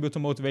 just a little bit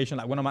of motivation.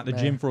 Like when I'm at the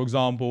gym, for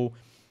example,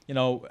 you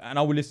know, and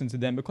I will listen to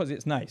them because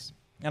it's nice.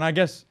 And I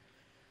guess,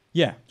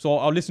 yeah. So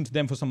I'll listen to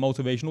them for some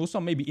motivation or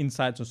some maybe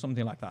insights or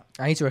something like that.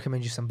 I need to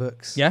recommend you some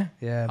books. Yeah.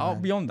 Yeah. I'll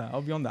be on that.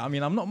 I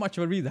mean, I'm not much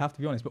of a reader, I have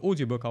to be honest. But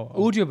audiobook,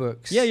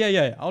 audiobooks.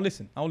 Yeah. I'll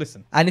listen.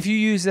 And if you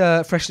use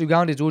Freshly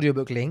Grounded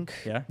audiobook link,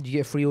 yeah, you get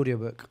a free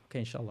audiobook. Okay,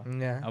 inshallah.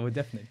 Yeah, I would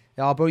definitely.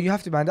 Yeah, bro, you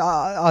have to, man.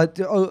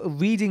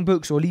 Reading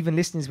books or even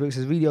listening to books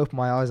has really opened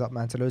my eyes up,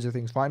 man, to loads of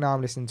things. Right now,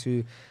 I'm listening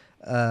to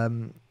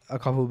a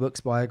couple of books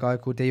by a guy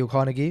called Dale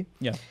Carnegie.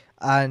 Yeah,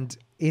 and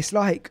it's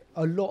like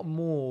a lot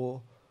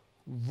more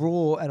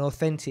raw and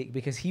authentic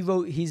because he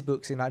wrote his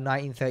books in like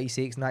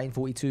 1936,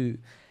 1942,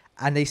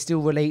 and they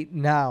still relate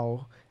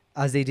now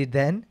as they did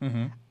then.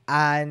 Mm-hmm.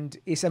 And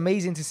it's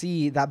amazing to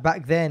see that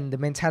back then, the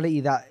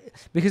mentality that,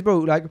 because bro,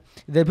 like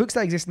the books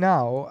that exist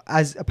now,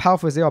 as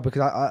powerful as they are,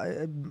 because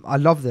I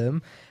love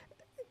them,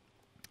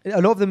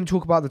 a lot of them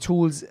talk about the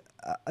tools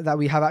that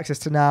we have access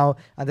to now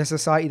and the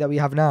society that we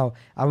have now.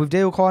 And with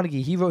Dale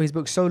Carnegie, he wrote his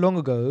book so long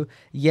ago,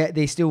 yet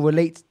they still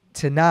relate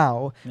to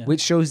now,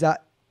 which shows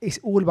that it's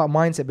all about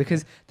mindset,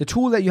 because the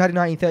tool that you had in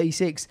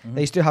 1936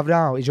 that you still have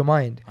now is your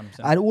mind.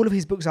 100%. And all of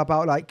his books are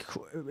about like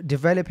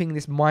developing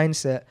this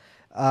mindset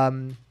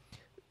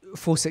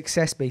for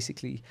success,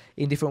 basically,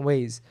 in different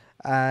ways.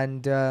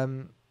 And I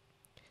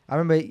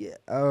remember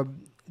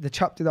the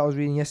chapter that I was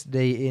reading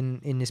yesterday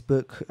in this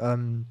book,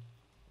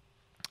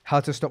 How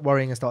to Stop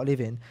Worrying and Start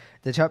Living.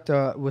 The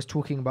chapter was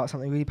talking about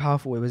something really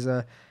powerful. It was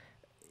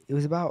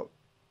about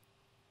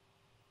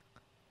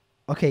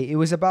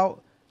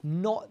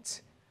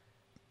not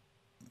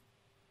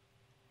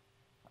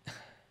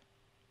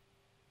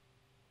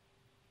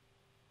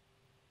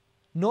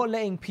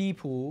letting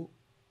people.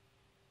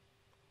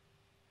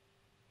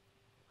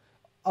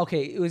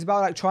 Okay, it was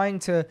about like trying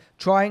to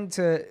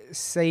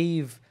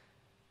save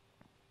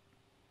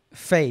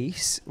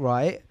face,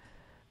 right?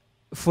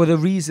 For the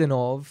reason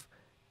of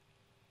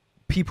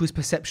people's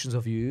perceptions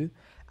of you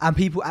and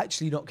people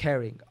actually not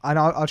caring. And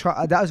I'll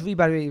try. That was really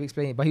bad way of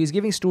explaining it, but he was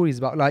giving stories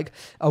about like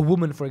a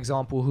woman, for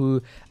example,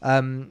 who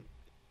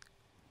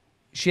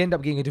she ended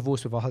up getting a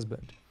divorce with her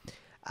husband,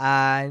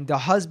 and the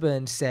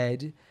husband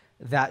said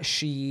that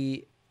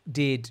she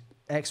did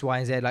X, Y,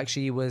 and Z, like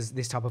she was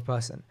this type of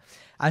person.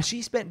 And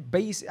she spent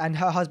and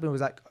her husband was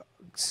like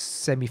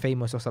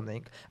semi-famous or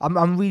something.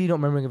 I'm really not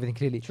remembering everything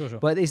clearly. Sure.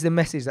 But it's the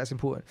message that's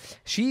important.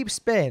 She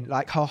spent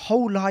like her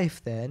whole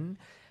life then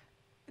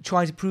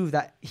trying to prove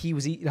that he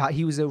was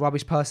a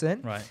rubbish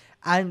person. Right.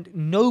 And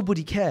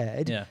nobody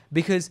cared. Yeah.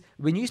 Because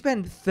when you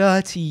spend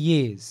 30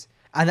 years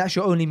and that's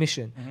your only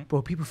mission,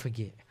 bro, people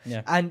forget.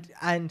 Yeah.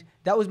 And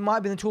that might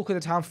have been the talk of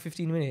the town for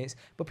 15 minutes,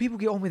 but people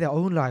get on with their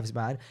own lives,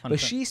 man. 100%. But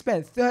she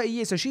spent 30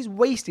 years, so she's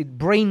wasted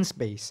brain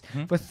space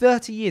for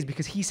 30 years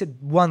because he said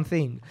one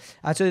thing.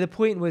 And so the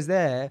point was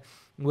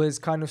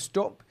kind of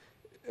stop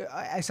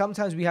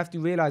sometimes we have to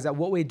realize that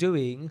what we're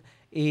doing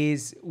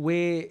is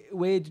we're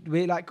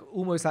like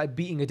almost like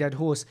beating a dead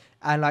horse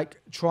and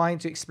like trying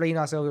to explain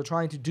ourselves or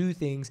trying to do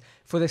things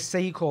for the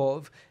sake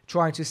of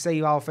trying to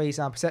save our face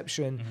and our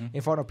perception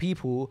in front of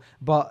people.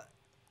 But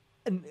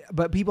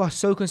people are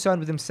so concerned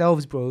with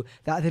themselves, bro,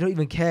 that they don't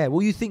even care.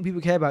 Well, you think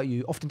people care about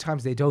you,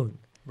 oftentimes they don't.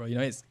 Bro, you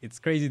know, it's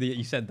crazy that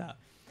you said that.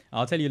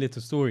 I'll tell you a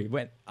little story.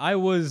 When I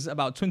was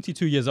about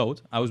 22 years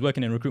old, I was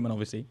working in recruitment,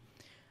 obviously.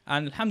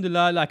 And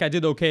alhamdulillah, like I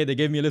did okay. They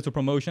gave me a little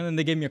promotion and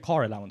they gave me a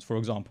car allowance, for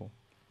example,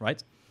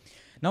 right?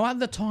 Now, at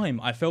the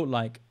time, I felt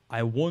like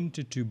I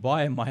wanted to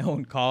buy my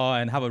own car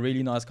and have a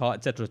really nice car,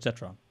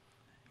 etc.,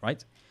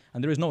 right?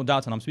 And there is no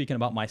doubt, and I'm speaking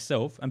about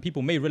myself, and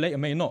people may relate or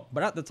may not.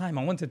 But at the time,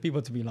 I wanted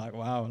people to be like,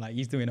 wow, like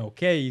he's doing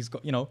okay. He's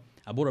got, you know,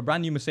 I bought a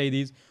brand new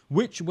Mercedes,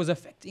 which was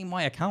affecting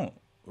my account.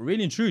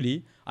 Really and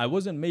truly, I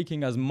wasn't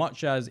making as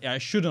much as I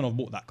shouldn't have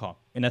bought that car,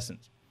 in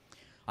essence.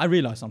 I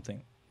realized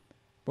something.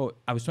 Bro,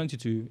 I was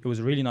 22. It was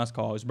a really nice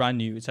car. It was brand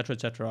new,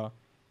 etc.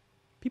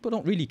 People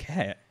don't really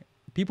care.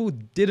 People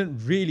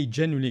didn't really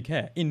genuinely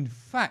care. In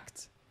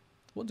fact,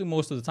 what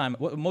most of the time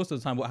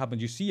what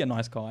happens, you see a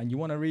nice car and you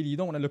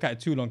don't want to look at it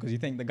too long because you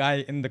think the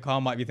guy in the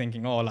car might be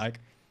thinking, oh, like,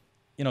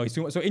 you know,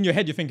 so in your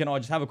head you're thinking, oh,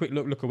 just have a quick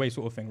look away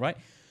sort of thing, right?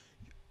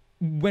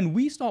 When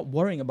we start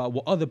worrying about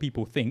what other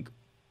people think,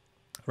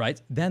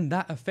 right, then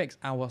that affects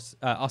us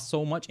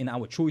so much in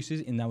our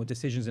choices, in our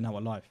decisions, in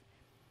our life.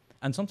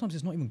 And sometimes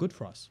it's not even good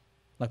for us.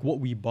 Like what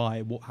we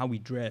buy, how we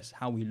dress,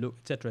 how we look,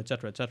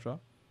 etc.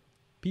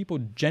 People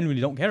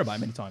generally don't care about it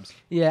many times.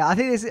 Yeah, I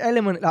think there's an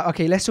element, like,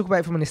 okay, let's talk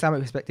about it from an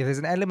Islamic perspective. There's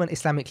an element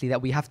Islamically that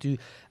we have to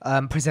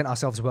present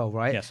ourselves well,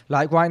 right? Yes.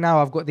 Like right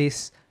now I've got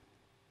this,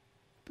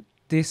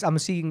 I'm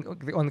seeing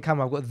on the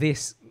camera, I've got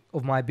this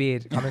of my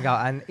beard coming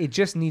out and it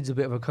just needs a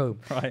bit of a comb.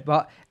 Right.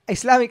 But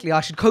Islamically, I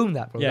should comb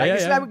that, bro. Yeah, yeah,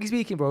 Islamically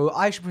speaking, bro,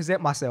 I should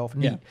present myself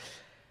neat,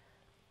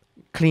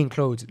 clean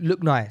clothes,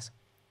 look nice.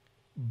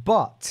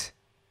 But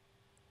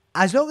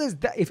as long as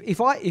that,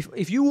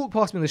 if you walk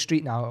past me on the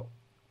street now,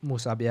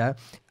 Musa, yeah,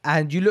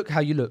 and you look how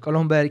you look,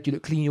 Allahumma barik, you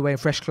look clean, you're wearing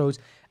fresh clothes,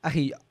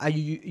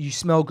 you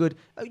smell good,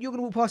 you're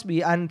gonna walk past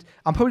me and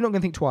I'm probably not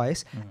gonna think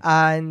twice.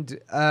 And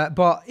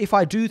but if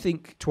I do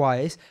think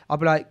twice, I'll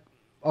be like,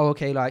 oh,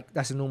 okay, like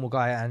that's a normal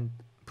guy and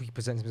he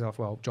presents himself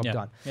well, job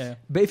done. Yeah.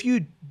 But if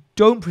you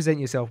don't present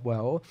yourself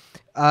well,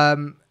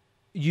 it'll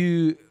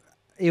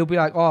be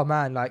like, oh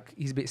man, like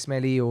he's a bit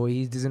smelly or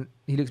he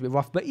looks a bit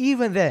rough. But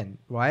even then,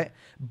 right,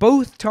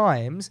 both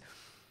times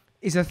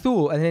it's a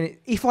thought. And then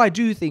if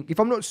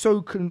I'm not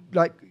so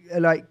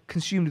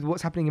consumed with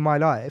what's happening in my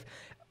life,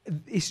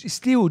 it's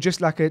still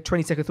just like a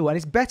 20-second thought. And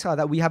it's better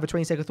that we have a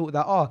 20-second thought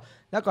that, oh,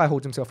 that guy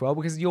holds himself well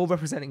because you're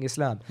representing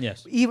Islam.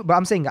 Yes. But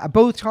I'm saying at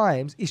both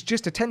times, it's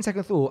just a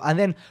 10-second thought and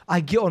then I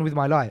get on with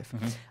my life.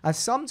 And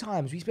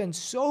sometimes we spend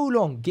so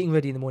long getting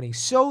ready in the morning,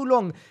 so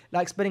long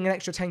like spending an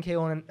extra 10K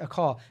on a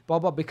car, blah,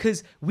 blah,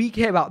 because we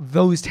care about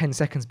those 10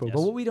 seconds, bro. Yes.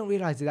 But what we don't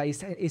realize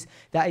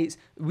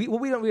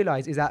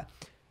is that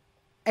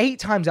 8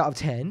 times out of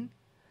 10,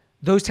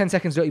 those 10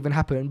 seconds don't even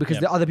happen because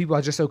the other people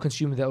are just so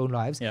consumed with their own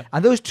lives. Yeah.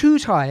 And those 2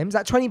 times,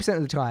 that 20%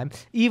 of the time,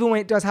 even when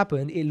it does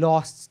happen, it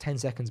lasts 10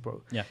 seconds,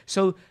 bro. Yeah.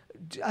 So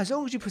as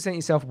long as you present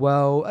yourself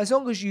well, as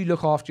long as you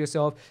look after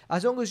yourself,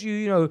 as long as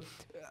you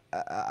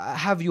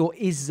have your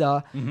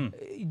izzah,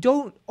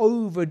 don't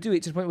overdo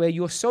it to the point where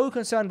you're so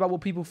concerned about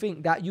what people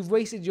think that you've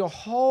wasted your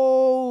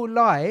whole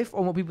life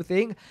on what people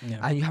think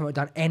and you haven't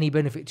done any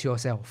benefit to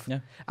yourself.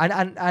 Yeah.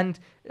 And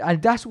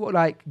that's what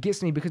like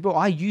gets me because, bro,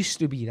 I used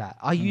to be that.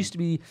 I used to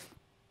be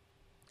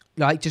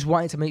like just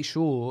wanting to make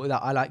sure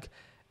that I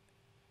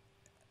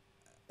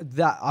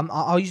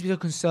used to be so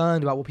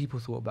concerned about what people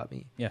thought about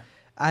me. Yeah.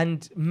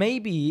 And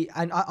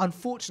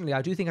unfortunately,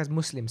 I do think as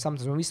Muslims,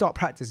 sometimes when we start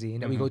practicing,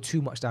 that we go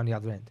too much down the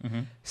other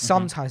end.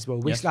 Sometimes,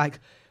 bro, it's like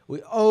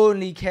we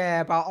only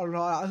care about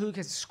Allah. Who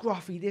cares?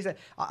 Scruffy. This.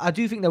 I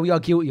do think that we are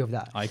guilty of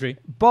that. I agree.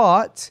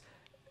 But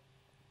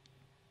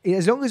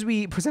as long as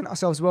we present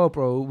ourselves well,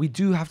 bro, we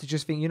do have to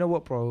just think, you know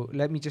what, bro?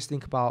 Let me just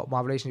think about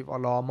my relationship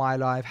with Allah, my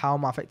life, how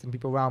am I affecting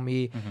people around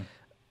me.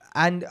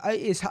 And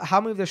it's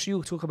how many of the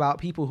shuyukh talk about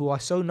people who are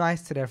so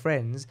nice to their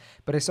friends,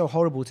 but are so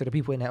horrible to the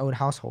people in their own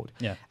household.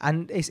 Yeah.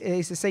 And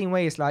it's the same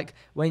way. It's like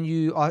when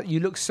you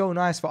look so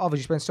nice for others,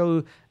 you spend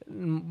so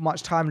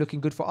much time looking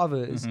good for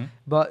others,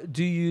 but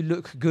do you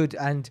look good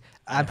and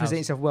present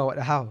yourself well at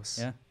the house?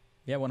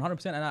 Yeah,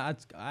 100%. And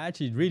I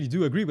actually really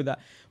do agree with that.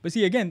 But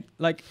see, again,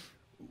 like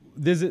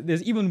there's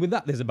even with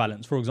that, there's a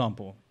balance. For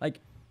example, like,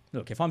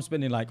 look, if I'm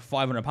spending like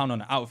 £500 on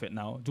an outfit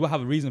now, do I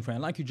have a reason for it?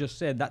 And like you just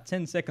said, that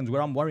 10 seconds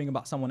where I'm worrying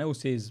about someone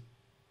else's,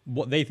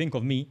 what they think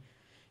of me,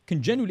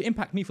 can genuinely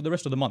impact me for the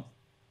rest of the month.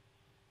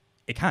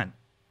 It can.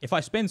 If I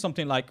spend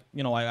something like,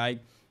 I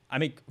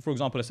make, for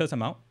example, a certain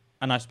amount,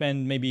 and I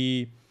spend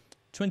maybe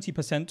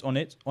 20% on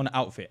it on an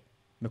outfit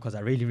because I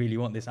really, really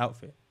want this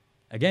outfit.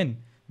 Again,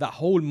 that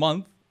whole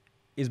month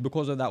is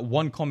because of that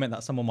one comment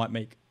that someone might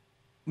make,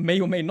 may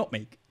or may not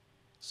make.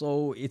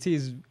 So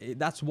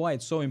that's why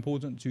it's so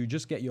important to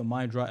just get your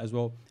mind right as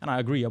well. And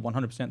I agree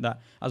 100% that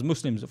as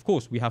Muslims, of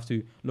course, we have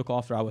to look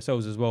after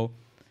ourselves as well.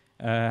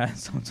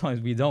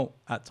 Sometimes we don't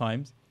at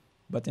times,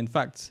 but in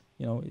fact,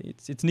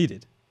 it's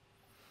needed.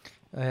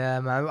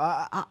 Man,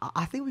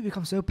 I think we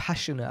become so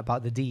passionate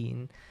about the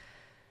deen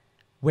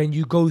when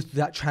you go through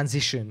that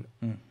transition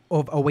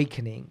of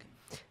awakening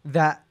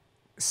that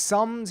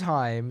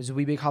sometimes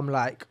we become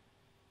like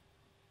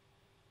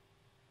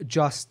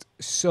just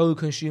so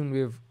consumed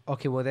with,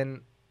 okay, well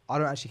then I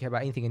don't actually care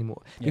about anything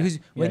anymore. Because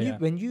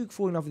when you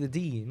fall in love with the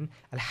deen,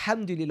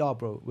 alhamdulillah,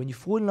 bro, when you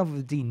fall in love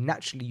with the deen,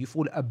 naturally you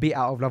fall a bit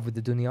out of love with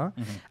the dunya.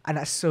 And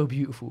that's so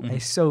beautiful and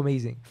it's so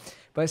amazing.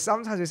 But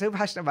sometimes we're so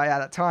passionate about it at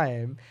that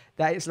time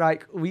that it's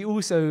like we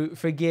also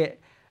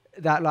forget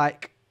that,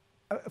 like,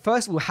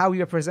 first of all, how we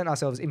represent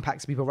ourselves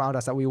impacts people around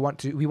us, that we want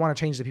to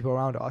change the people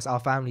around us, our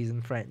families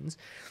and friends.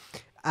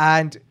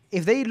 And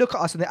if they look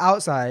at us on the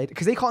outside,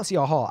 because they can't see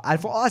our heart, and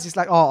for us it's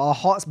like, oh, our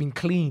heart's been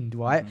cleaned,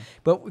 right?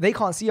 But they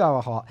can't see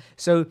our heart.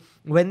 So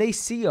when they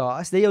see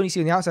us, they only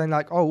see on the outside and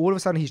like, oh, all of a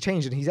sudden he's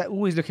changed and he's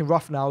always looking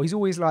rough now. He's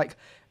always like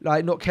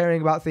not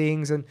caring about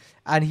things,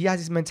 and he has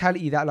this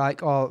mentality that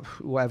like, oh,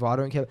 whatever, I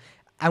don't care.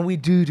 And we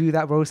do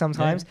that, bro,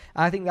 sometimes.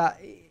 And I think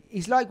that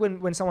it's like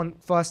when someone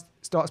first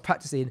starts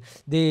practicing,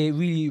 they're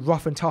really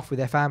rough and tough with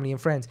their family and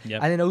friends.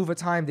 And then over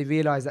time, they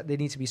realize that they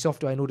need to be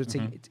softer in order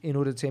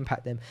to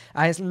impact them.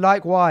 And it's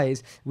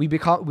likewise, we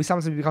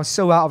sometimes become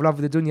so out of love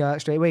with the dunya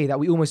straight away that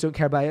we almost don't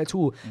care about it at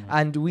all.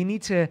 And we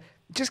need to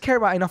just care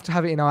about it enough to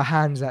have it in our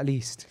hands at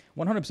least.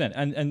 100%.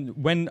 And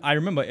when I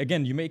remember,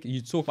 again,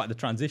 you talk about the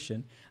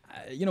transition.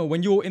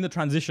 When you're in the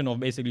transition of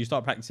basically you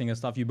start practicing and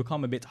stuff, you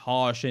become a bit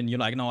harsh and you're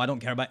like, no, I don't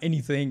care about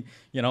anything.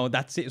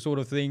 That's it, sort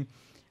of thing.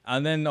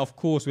 And then, of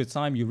course, with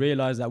time, you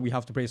realize that we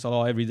have to pray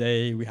salah every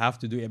day. We have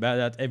to do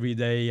ibadat every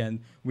day. And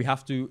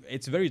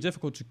it's very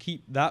difficult to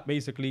keep that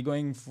basically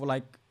going for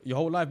like your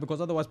whole life, because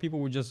otherwise people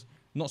will just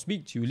not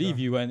speak to you, leave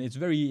you. And it's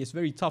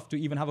very tough to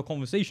even have a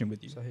conversation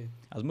with you. Sahih.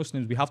 As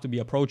Muslims, we have to be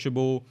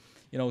approachable.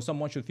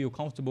 Someone should feel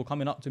comfortable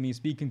coming up to me,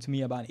 speaking to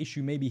me about an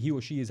issue maybe he or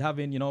she is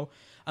having,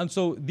 And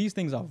so these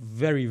things are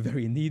very,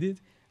 very needed.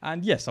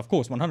 And yes, of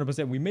course,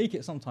 100%, we make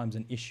it sometimes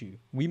an issue.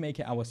 We make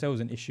it ourselves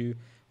an issue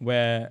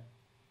where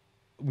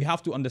we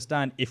have to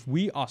understand, if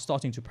we are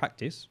starting to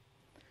practice,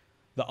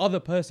 the other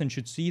person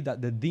should see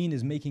that the deen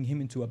is making him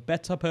into a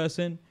better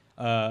person,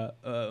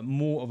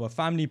 more of a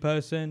family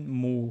person,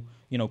 more,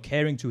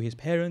 caring to his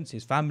parents,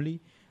 his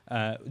family,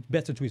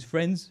 better to his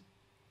friends.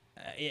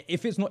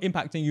 If it's not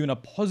impacting you in a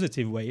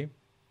positive way,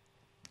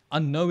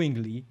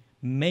 unknowingly,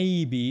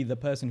 maybe the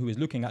person who is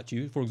looking at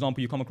you, for example,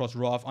 you come across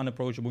rough,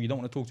 unapproachable, you don't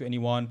want to talk to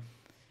anyone,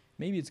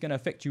 maybe it's going to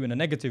affect you in a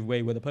negative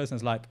way where the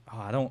person's like,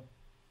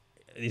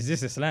 is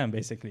this Islam,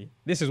 basically?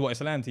 This is what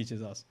Islam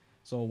teaches us.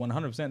 So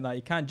 100% that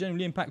it can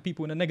generally impact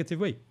people in a negative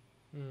way.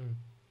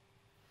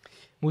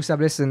 Musa,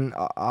 listen,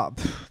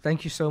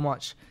 thank you so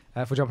much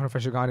for jumping on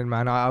Freshly Grounded,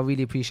 man. I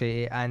really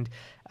appreciate it. And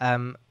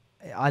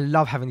I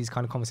love having these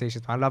kind of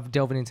conversations, man. I love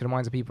delving into the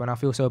minds of people, and I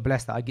feel so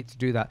blessed that I get to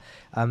do that.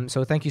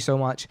 So thank you so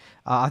much.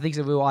 I think it's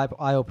a real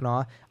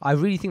eye-opener. I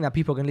really think that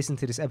people can listen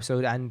to this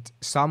episode, and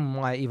some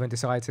might even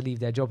decide to leave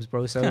their jobs,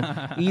 bro. So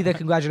either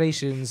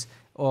congratulations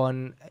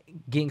on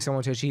getting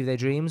someone to achieve their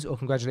dreams, or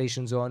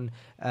congratulations on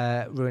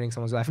ruining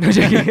someone's life. No,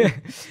 joking.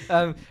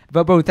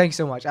 But bro, thank you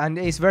so much, and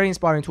it's very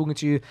inspiring talking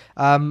to you.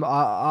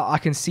 I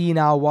can see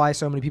now why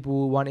so many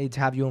people wanted to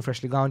have you on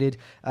Freshly Grounded,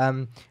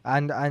 and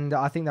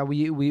I think that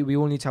we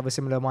all need to have a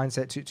similar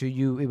mindset to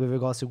you with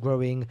regards to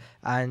growing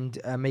and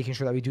making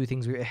sure that we do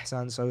things with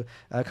ihsan. So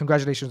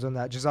congratulations on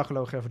that.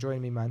 Jazakallah khair for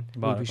joining me, man.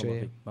 Really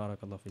appreciate it.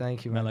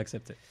 Thank you, man. I'll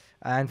accept it.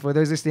 And for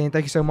those listening,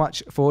 thank you so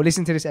much for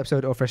listening to this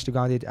episode of Freshly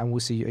Grounded, and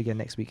we'll see you again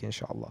next week,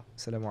 inshallah.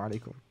 Assalamu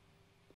alaikum.